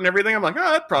cart and everything. I'm like,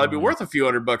 that'd probably be worth a few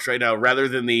 $100 right now rather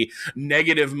than the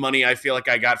negative money I feel like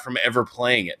I got from ever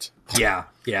playing it. Yeah.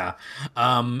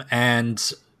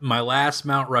 And my last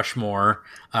Mount Rushmore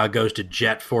goes to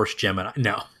Jet Force Gemini.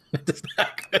 No. It's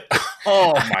not good.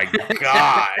 Oh, my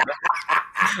God.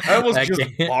 That was just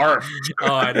barf.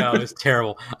 Oh, I know. It's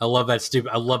terrible. I love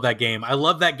that game. I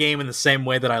love that game in the same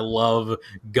way that I love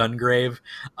Gungrave.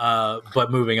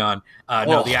 But moving on.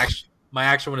 No, my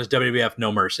actual one is WWF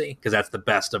No Mercy because that's the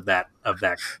best of that.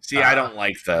 See, I don't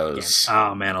like those. Game.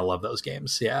 Oh man, I love those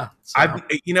games. Yeah. So.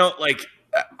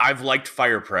 I've liked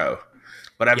Fire Pro,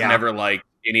 but I've never liked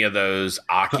any of those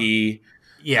Aki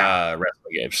wrestling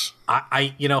games.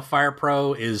 Fire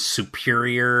Pro is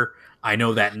superior. I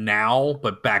know that now,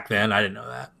 but back then I didn't know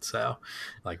that. So,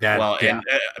 like that. Well, and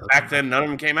back then none of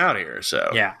them came out here.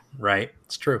 So yeah, right.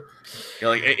 It's true.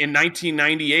 Like in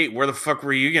 1998, where the fuck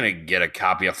were you gonna get a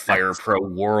copy of Fire Pro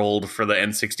World for the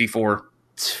N64?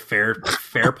 It's fair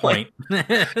point.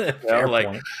 Fair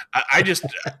point.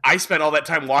 I spent all that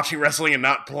time watching wrestling and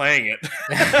not playing it.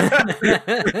 And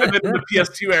then in the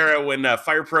PS2 era, when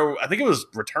Fire Pro, I think it was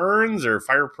Returns or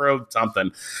Fire Pro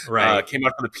something, right, came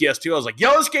out for the PS2. I was like,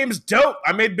 "Yo, this game's dope!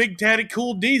 I made Big Daddy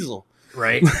Cool Diesel."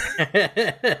 Right. I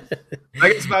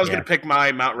guess if I was going to pick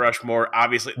my Mount Rushmore,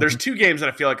 obviously, there's 2 games that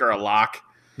I feel like are a lock.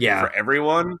 Yeah. For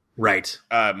everyone. Right.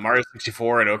 Mario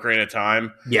 64 and Ocarina of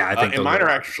Time. Yeah, I think and mine are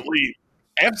actually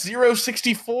F-Zero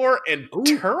 64 and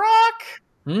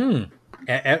Turok.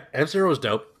 F-Zero is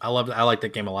dope. I like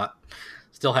that game a lot.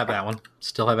 Still have that one.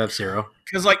 Still have F-Zero.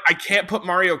 Because I can't put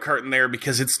Mario Kart in there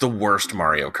because it's the worst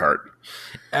Mario Kart.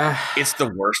 It's the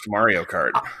worst Mario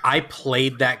Kart. I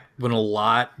played that one a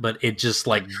lot, but it just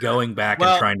going back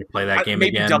and trying to play that game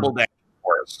maybe again. Double Dash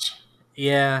worse.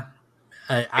 Yeah.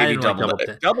 I didn't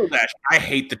like Double Dash. I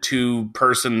hate the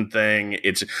 2-person thing.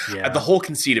 It's the whole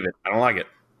conceit of it. I don't like it.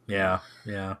 Yeah.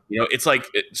 It's like,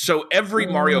 so every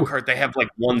Mario Kart, they have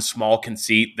one small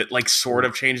conceit that sort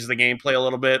of changes the gameplay a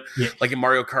little bit. Yeah. Like in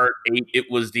Mario Kart 8, it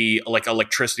was the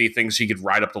electricity thing so you could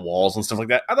ride up the walls and stuff like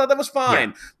that. I thought that was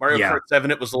fine. Yeah. Mario Kart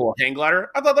 7, it was a little hang glider.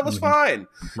 I thought that was fine.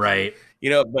 Right.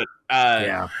 But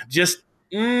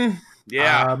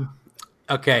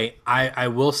okay, I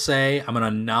will say I'm going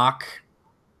to knock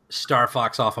Star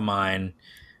Fox off of mine.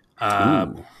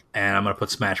 And I'm going to put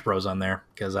Smash Bros on there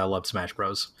because I love Smash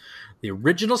Bros. The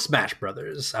original Smash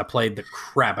Brothers. I played the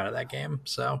crap out of that game.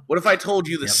 So, what if I told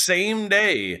you the same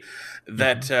day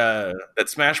that that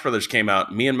Smash Brothers came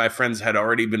out, me and my friends had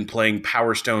already been playing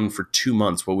Power Stone for 2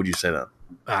 months? What would you say then?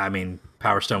 I mean,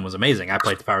 Power Stone was amazing. I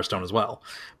played the Power Stone as well.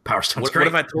 Power Stone's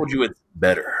great. What if I told you it's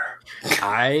better?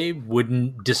 I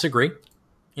wouldn't disagree.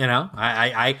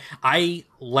 I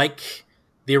like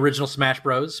the original Smash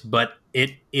Bros, but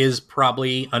it is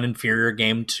probably an inferior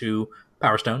game to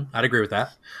Power Stone. I'd agree with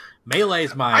that. Melee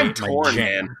is my torn,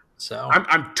 jam. man. So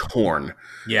I'm torn.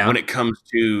 Yeah. When it comes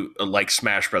to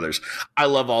Smash Brothers, I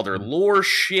love all their lore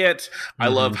shit. I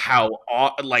love how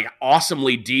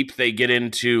awesomely deep they get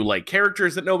into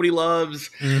characters that nobody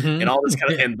loves and all this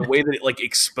kind of, and the way that it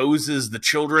exposes the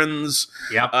children's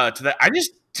to that. I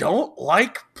just don't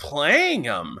like playing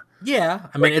them. Yeah,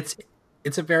 I mean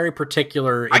it's a very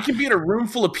particular. I can be in a room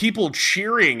full of people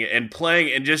cheering and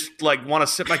playing and just want to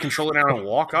sit my controller down and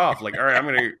walk off. All right, I'm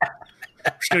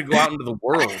just gonna go out into the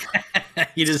world.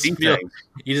 you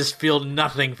just feel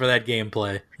nothing for that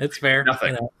gameplay. It's fair.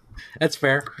 Nothing. That's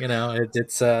fair.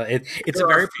 It's a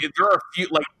very. There are a few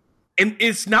and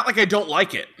it's not like I don't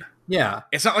like it. Yeah.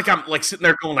 It's not like I'm like sitting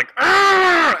there going like,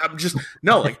 ah! I'm just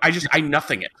no, like I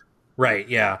nothing it. Right.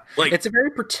 Yeah. Like it's a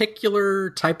very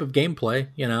particular type of gameplay,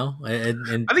 you know.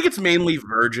 And I think it's mainly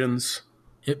virgins.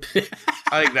 I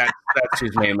think that's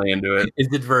who's mainly into it. Is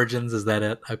it virgins? Is that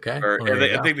it? Okay.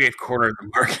 I think they've cornered the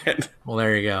market. Well,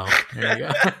 there you go. There you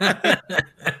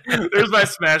go. There's my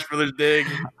Smash Brothers dig.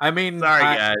 I mean, sorry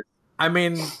guys. I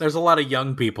mean, there's a lot of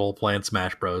young people playing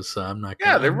Smash Bros, so I'm not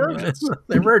gonna... Yeah, they're virgins.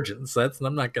 They're virgins.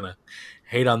 I'm not going to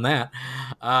hate on that.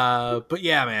 But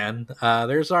yeah, man,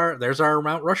 there's our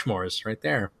Mount Rushmores right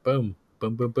there. Boom,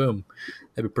 boom, boom, boom.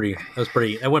 That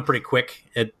went pretty quick.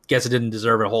 I guess it didn't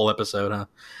deserve a whole episode, huh?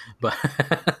 But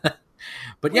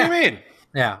What yeah. do you mean?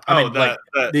 Yeah. I mean, the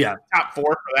top 4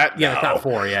 for that? Yeah, no. the top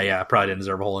 4. Yeah. Probably didn't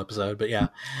deserve a whole episode, but yeah.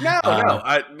 No.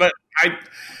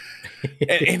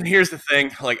 And here's the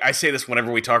thing, like I say this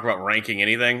whenever we talk about ranking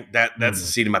anything, that's the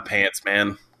seat of my pants,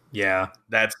 man. Yeah.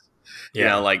 That's, you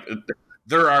know, like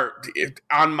there are,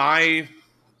 on my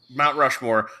Mount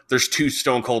Rushmore, there's 2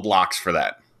 Stone Cold locks for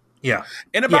that. Yeah.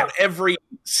 In about every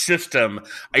system,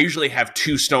 I usually have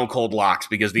 2 Stone Cold locks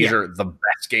because these are the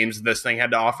best games this thing had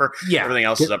to offer. Yeah. Everything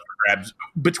else is up for grabs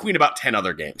between about 10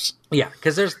 other games. Yeah,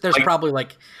 because there's like, probably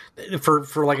like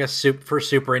for like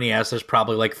Super NES, there's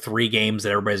probably like 3 games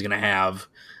that everybody's gonna have,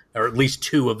 or at least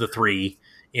 2 of the 3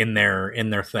 in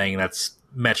their thing. That's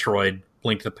Metroid,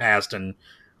 Link to the Past, and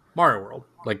Mario World.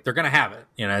 Like they're gonna have it.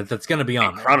 You know, that's gonna be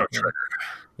on there. Chrono Trigger.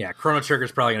 Yeah, Chrono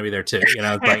Trigger's probably going to be there too. You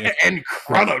know, like, and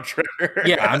Chrono Trigger.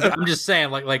 Yeah, I'm just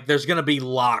saying, like there's going to be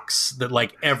locks that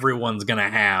like everyone's going to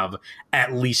have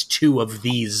at least 2 of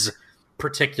these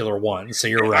particular ones. So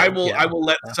you're right. I will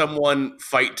let someone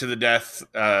fight to the death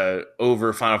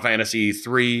over Final Fantasy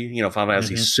 3. You know, Final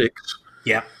Fantasy 6.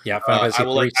 Yeah. Final Fantasy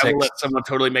 3, 6. I will let someone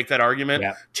totally make that argument.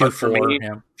 Yeah, 2, 4. For me,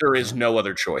 there is no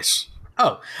other choice.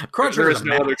 Oh, Chrono Trigger is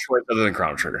no other choice other than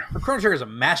Chrono Trigger. Chrono Trigger is a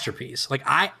masterpiece. Like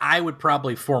I would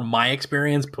probably, for my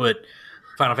experience, put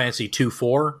Final Fantasy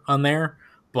 2-4 on there.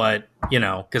 But you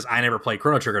know, because I never played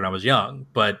Chrono Trigger when I was young.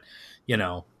 But you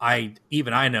know, I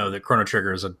know that Chrono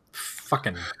Trigger is a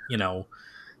fucking, you know,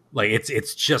 like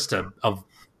it's just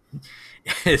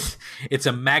it's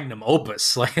a magnum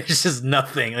opus. Like it's just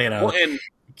nothing. You know. Well, and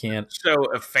can't. So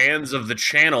fans of the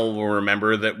channel will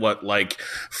remember that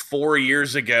 4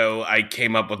 years ago I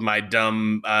came up with my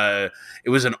dumb it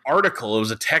was an article, it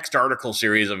was a text article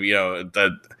series of, you know,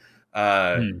 the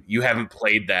you haven't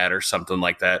played that or something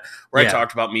like that, where I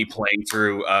talked about me playing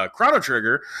through Chrono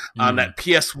Trigger on that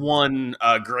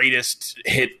PS1 greatest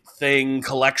hit thing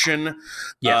collection.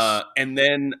 Yes. And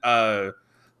then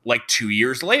like 2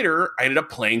 years later, I ended up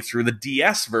playing through the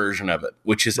DS version of it,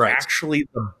 which is actually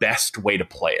the best way to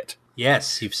play it.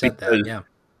 Yes, you've said that, yeah.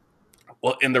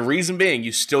 Well, and the reason being,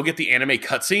 you still get the anime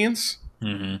cutscenes,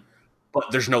 but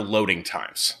there's no loading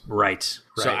times. Right.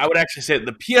 So I would actually say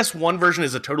the PS1 version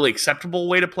is a totally acceptable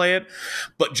way to play it,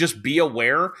 but just be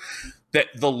aware that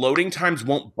the loading times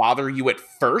won't bother you at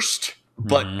first,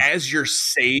 but as your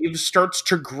save starts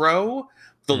to grow,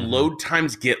 the load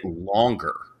times get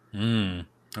longer.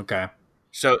 Okay.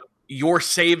 So your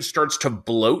save starts to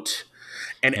bloat,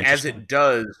 and as it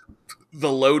does, the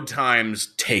load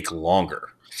times take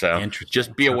longer. So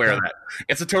just be aware of that.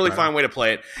 It's a totally fine way to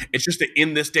play it. It's just that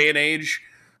in this day and age,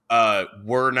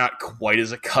 we're not quite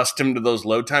as accustomed to those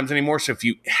load times anymore. So if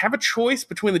you have a choice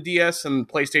between the DS and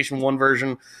PlayStation 1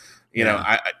 version, you know,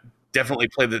 I definitely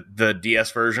play the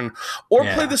DS version or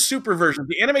play the Super version.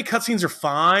 The anime cutscenes are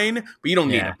fine, but you don't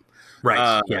need them.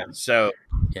 Right. So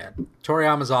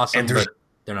Toriyama's awesome, but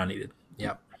they're not needed.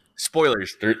 Yep.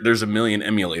 Spoilers. There's a million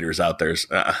emulators out there,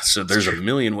 so there's a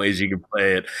million ways you can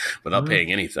play it without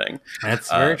paying anything. That's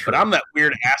very true. But I'm that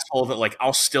weird asshole that like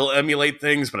I'll still emulate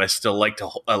things, but I still like to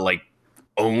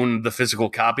own the physical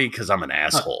copy because I'm an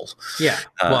asshole. Yeah.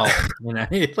 Well, you know,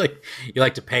 you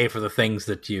like to pay for the things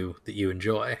that you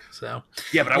enjoy. So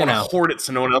yeah, but I want to hoard it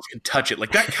so no one else can touch it.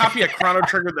 Like that copy of Chrono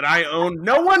Trigger that I own,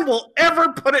 no one will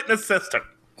ever put it in a system.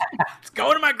 It's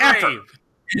going in my grave.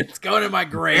 It's going in my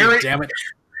grave. Damn it.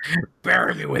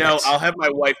 Bury me with it. No, I'll have my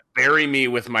wife bury me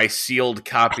with my sealed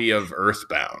copy of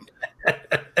Earthbound.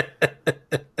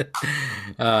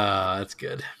 That's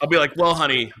good. I'll be like, well,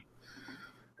 honey,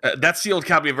 that sealed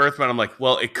copy of Earthbound. I'm like,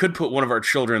 well, it could put one of our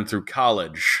children through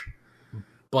college,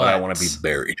 but I want to be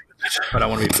buried. But I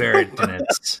want to be buried in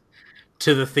it.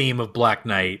 To the theme of Black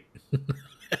Knight. Put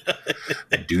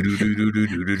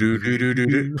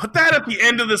that at the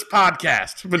end of this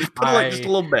podcast, but just put it like just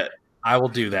a little bit. I will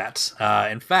do that.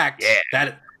 In fact,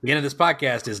 the end of this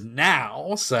podcast is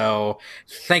now. So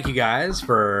thank you guys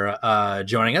for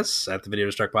joining us at the Video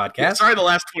Destruct podcast. Yeah, sorry, the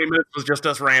last 20 minutes was just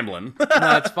us rambling. No,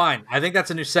 that's fine. I think that's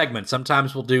a new segment.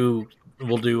 Sometimes we'll do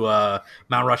Mount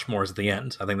Rushmores at the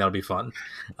end. I think that'll be fun.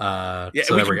 Yeah,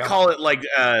 so we can call it like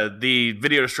the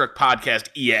Video Destruct podcast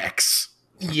EX.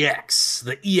 EX,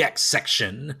 the EX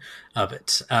section of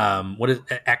it. What is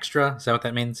extra? Is that what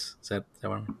that means? Is that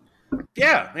what I mean?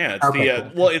 Yeah. It's okay,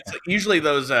 cool. Well, it's usually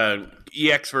those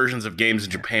EX versions of games in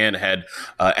Japan had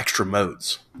extra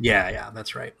modes. Yeah,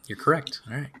 that's right. You're correct.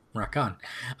 All right, rock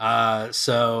on.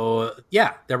 So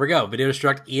yeah, there we go. Video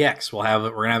Destruct EX. We're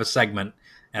gonna have a segment,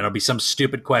 and it'll be some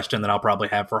stupid question that I'll probably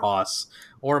have for Haas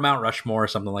or Mount Rushmore or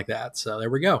something like that. So there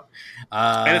we go.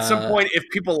 And at some point, if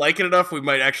people like it enough, we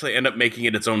might actually end up making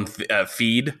it its own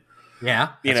feed. Yeah,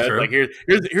 that's true. Like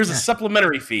here's a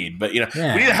supplementary feed, but we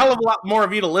need a hell of a lot more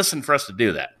of you to listen for us to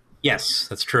do that. Yes,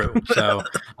 that's true. So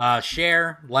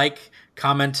share, like,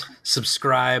 comment,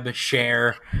 subscribe,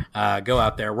 share. Go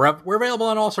out there. We're available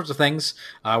on all sorts of things.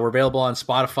 We're available on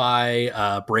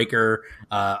Spotify, Breaker,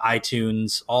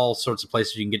 iTunes, all sorts of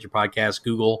places you can get your podcast.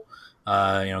 Google,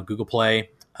 Google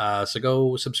Play. So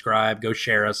go subscribe, go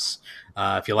share us.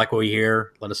 If you like what we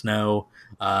hear, let us know.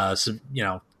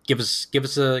 Give us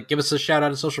a shout out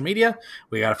on social media.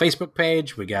 We got a Facebook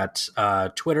page. We got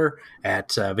Twitter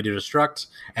at Video Destruct,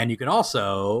 and you can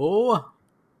also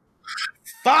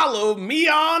follow me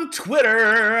on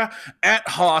Twitter at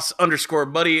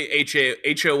Hoss_Buddy,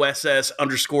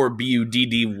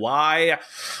 HOSS_BUDDY.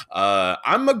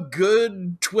 I'm a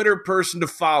good Twitter person to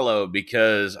follow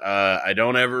because I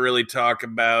don't ever really talk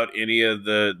about any of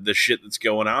the shit that's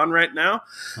going on right now.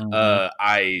 Mm-hmm.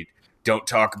 I don't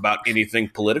talk about anything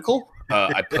political.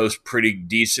 I post pretty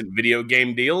decent video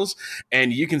game deals,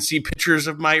 and you can see pictures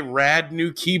of my rad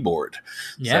new keyboard.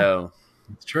 Yeah, so,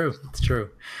 it's true.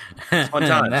 Fun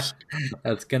times.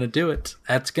 That's gonna do it.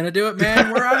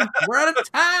 Man. We're out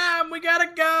of time. We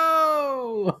gotta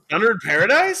go. Thunder in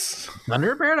Paradise?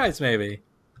 Thunder in Paradise, maybe.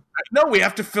 No, we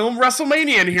have to film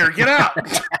WrestleMania in here. Get out.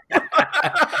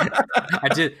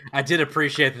 I did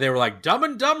appreciate that they were like Dumb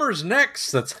and Dumber's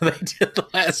next. That's how they did the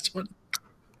last one.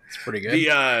 It's pretty good.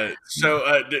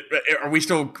 Are we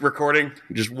still recording?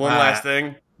 Just one last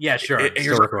thing. Yeah, sure.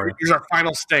 Here's our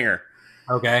final stinger.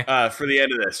 Okay. For the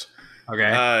end of this.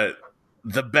 Okay.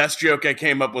 The best joke I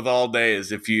came up with all day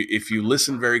is if you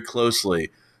listen very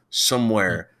closely,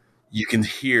 somewhere you can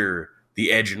hear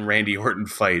the Edge and Randy Orton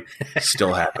fight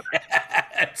still happening.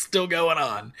 It's still going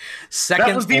on.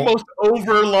 That was the most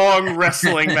overlong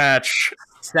wrestling match.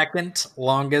 Second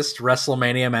longest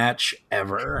WrestleMania match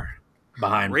ever.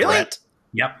 Behind really? Brett.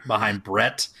 Yep, behind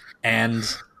Brett and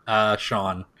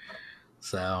Sean.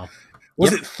 So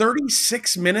was it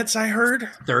 36 minutes, I heard?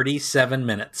 37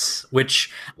 minutes, which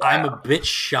I'm a bit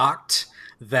shocked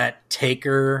that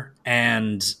Taker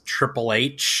and Triple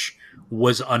H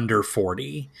was under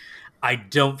 40. I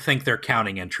don't think they're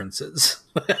counting entrances.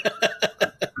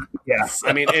 Yeah,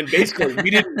 I mean, and basically, we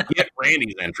didn't get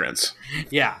Randy's entrance.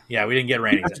 Yeah, we didn't get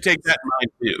Randy's entrance. Take that in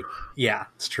mind, too. Yeah,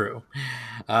 it's true.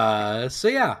 But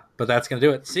that's going to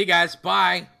do it. See you guys.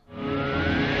 Bye.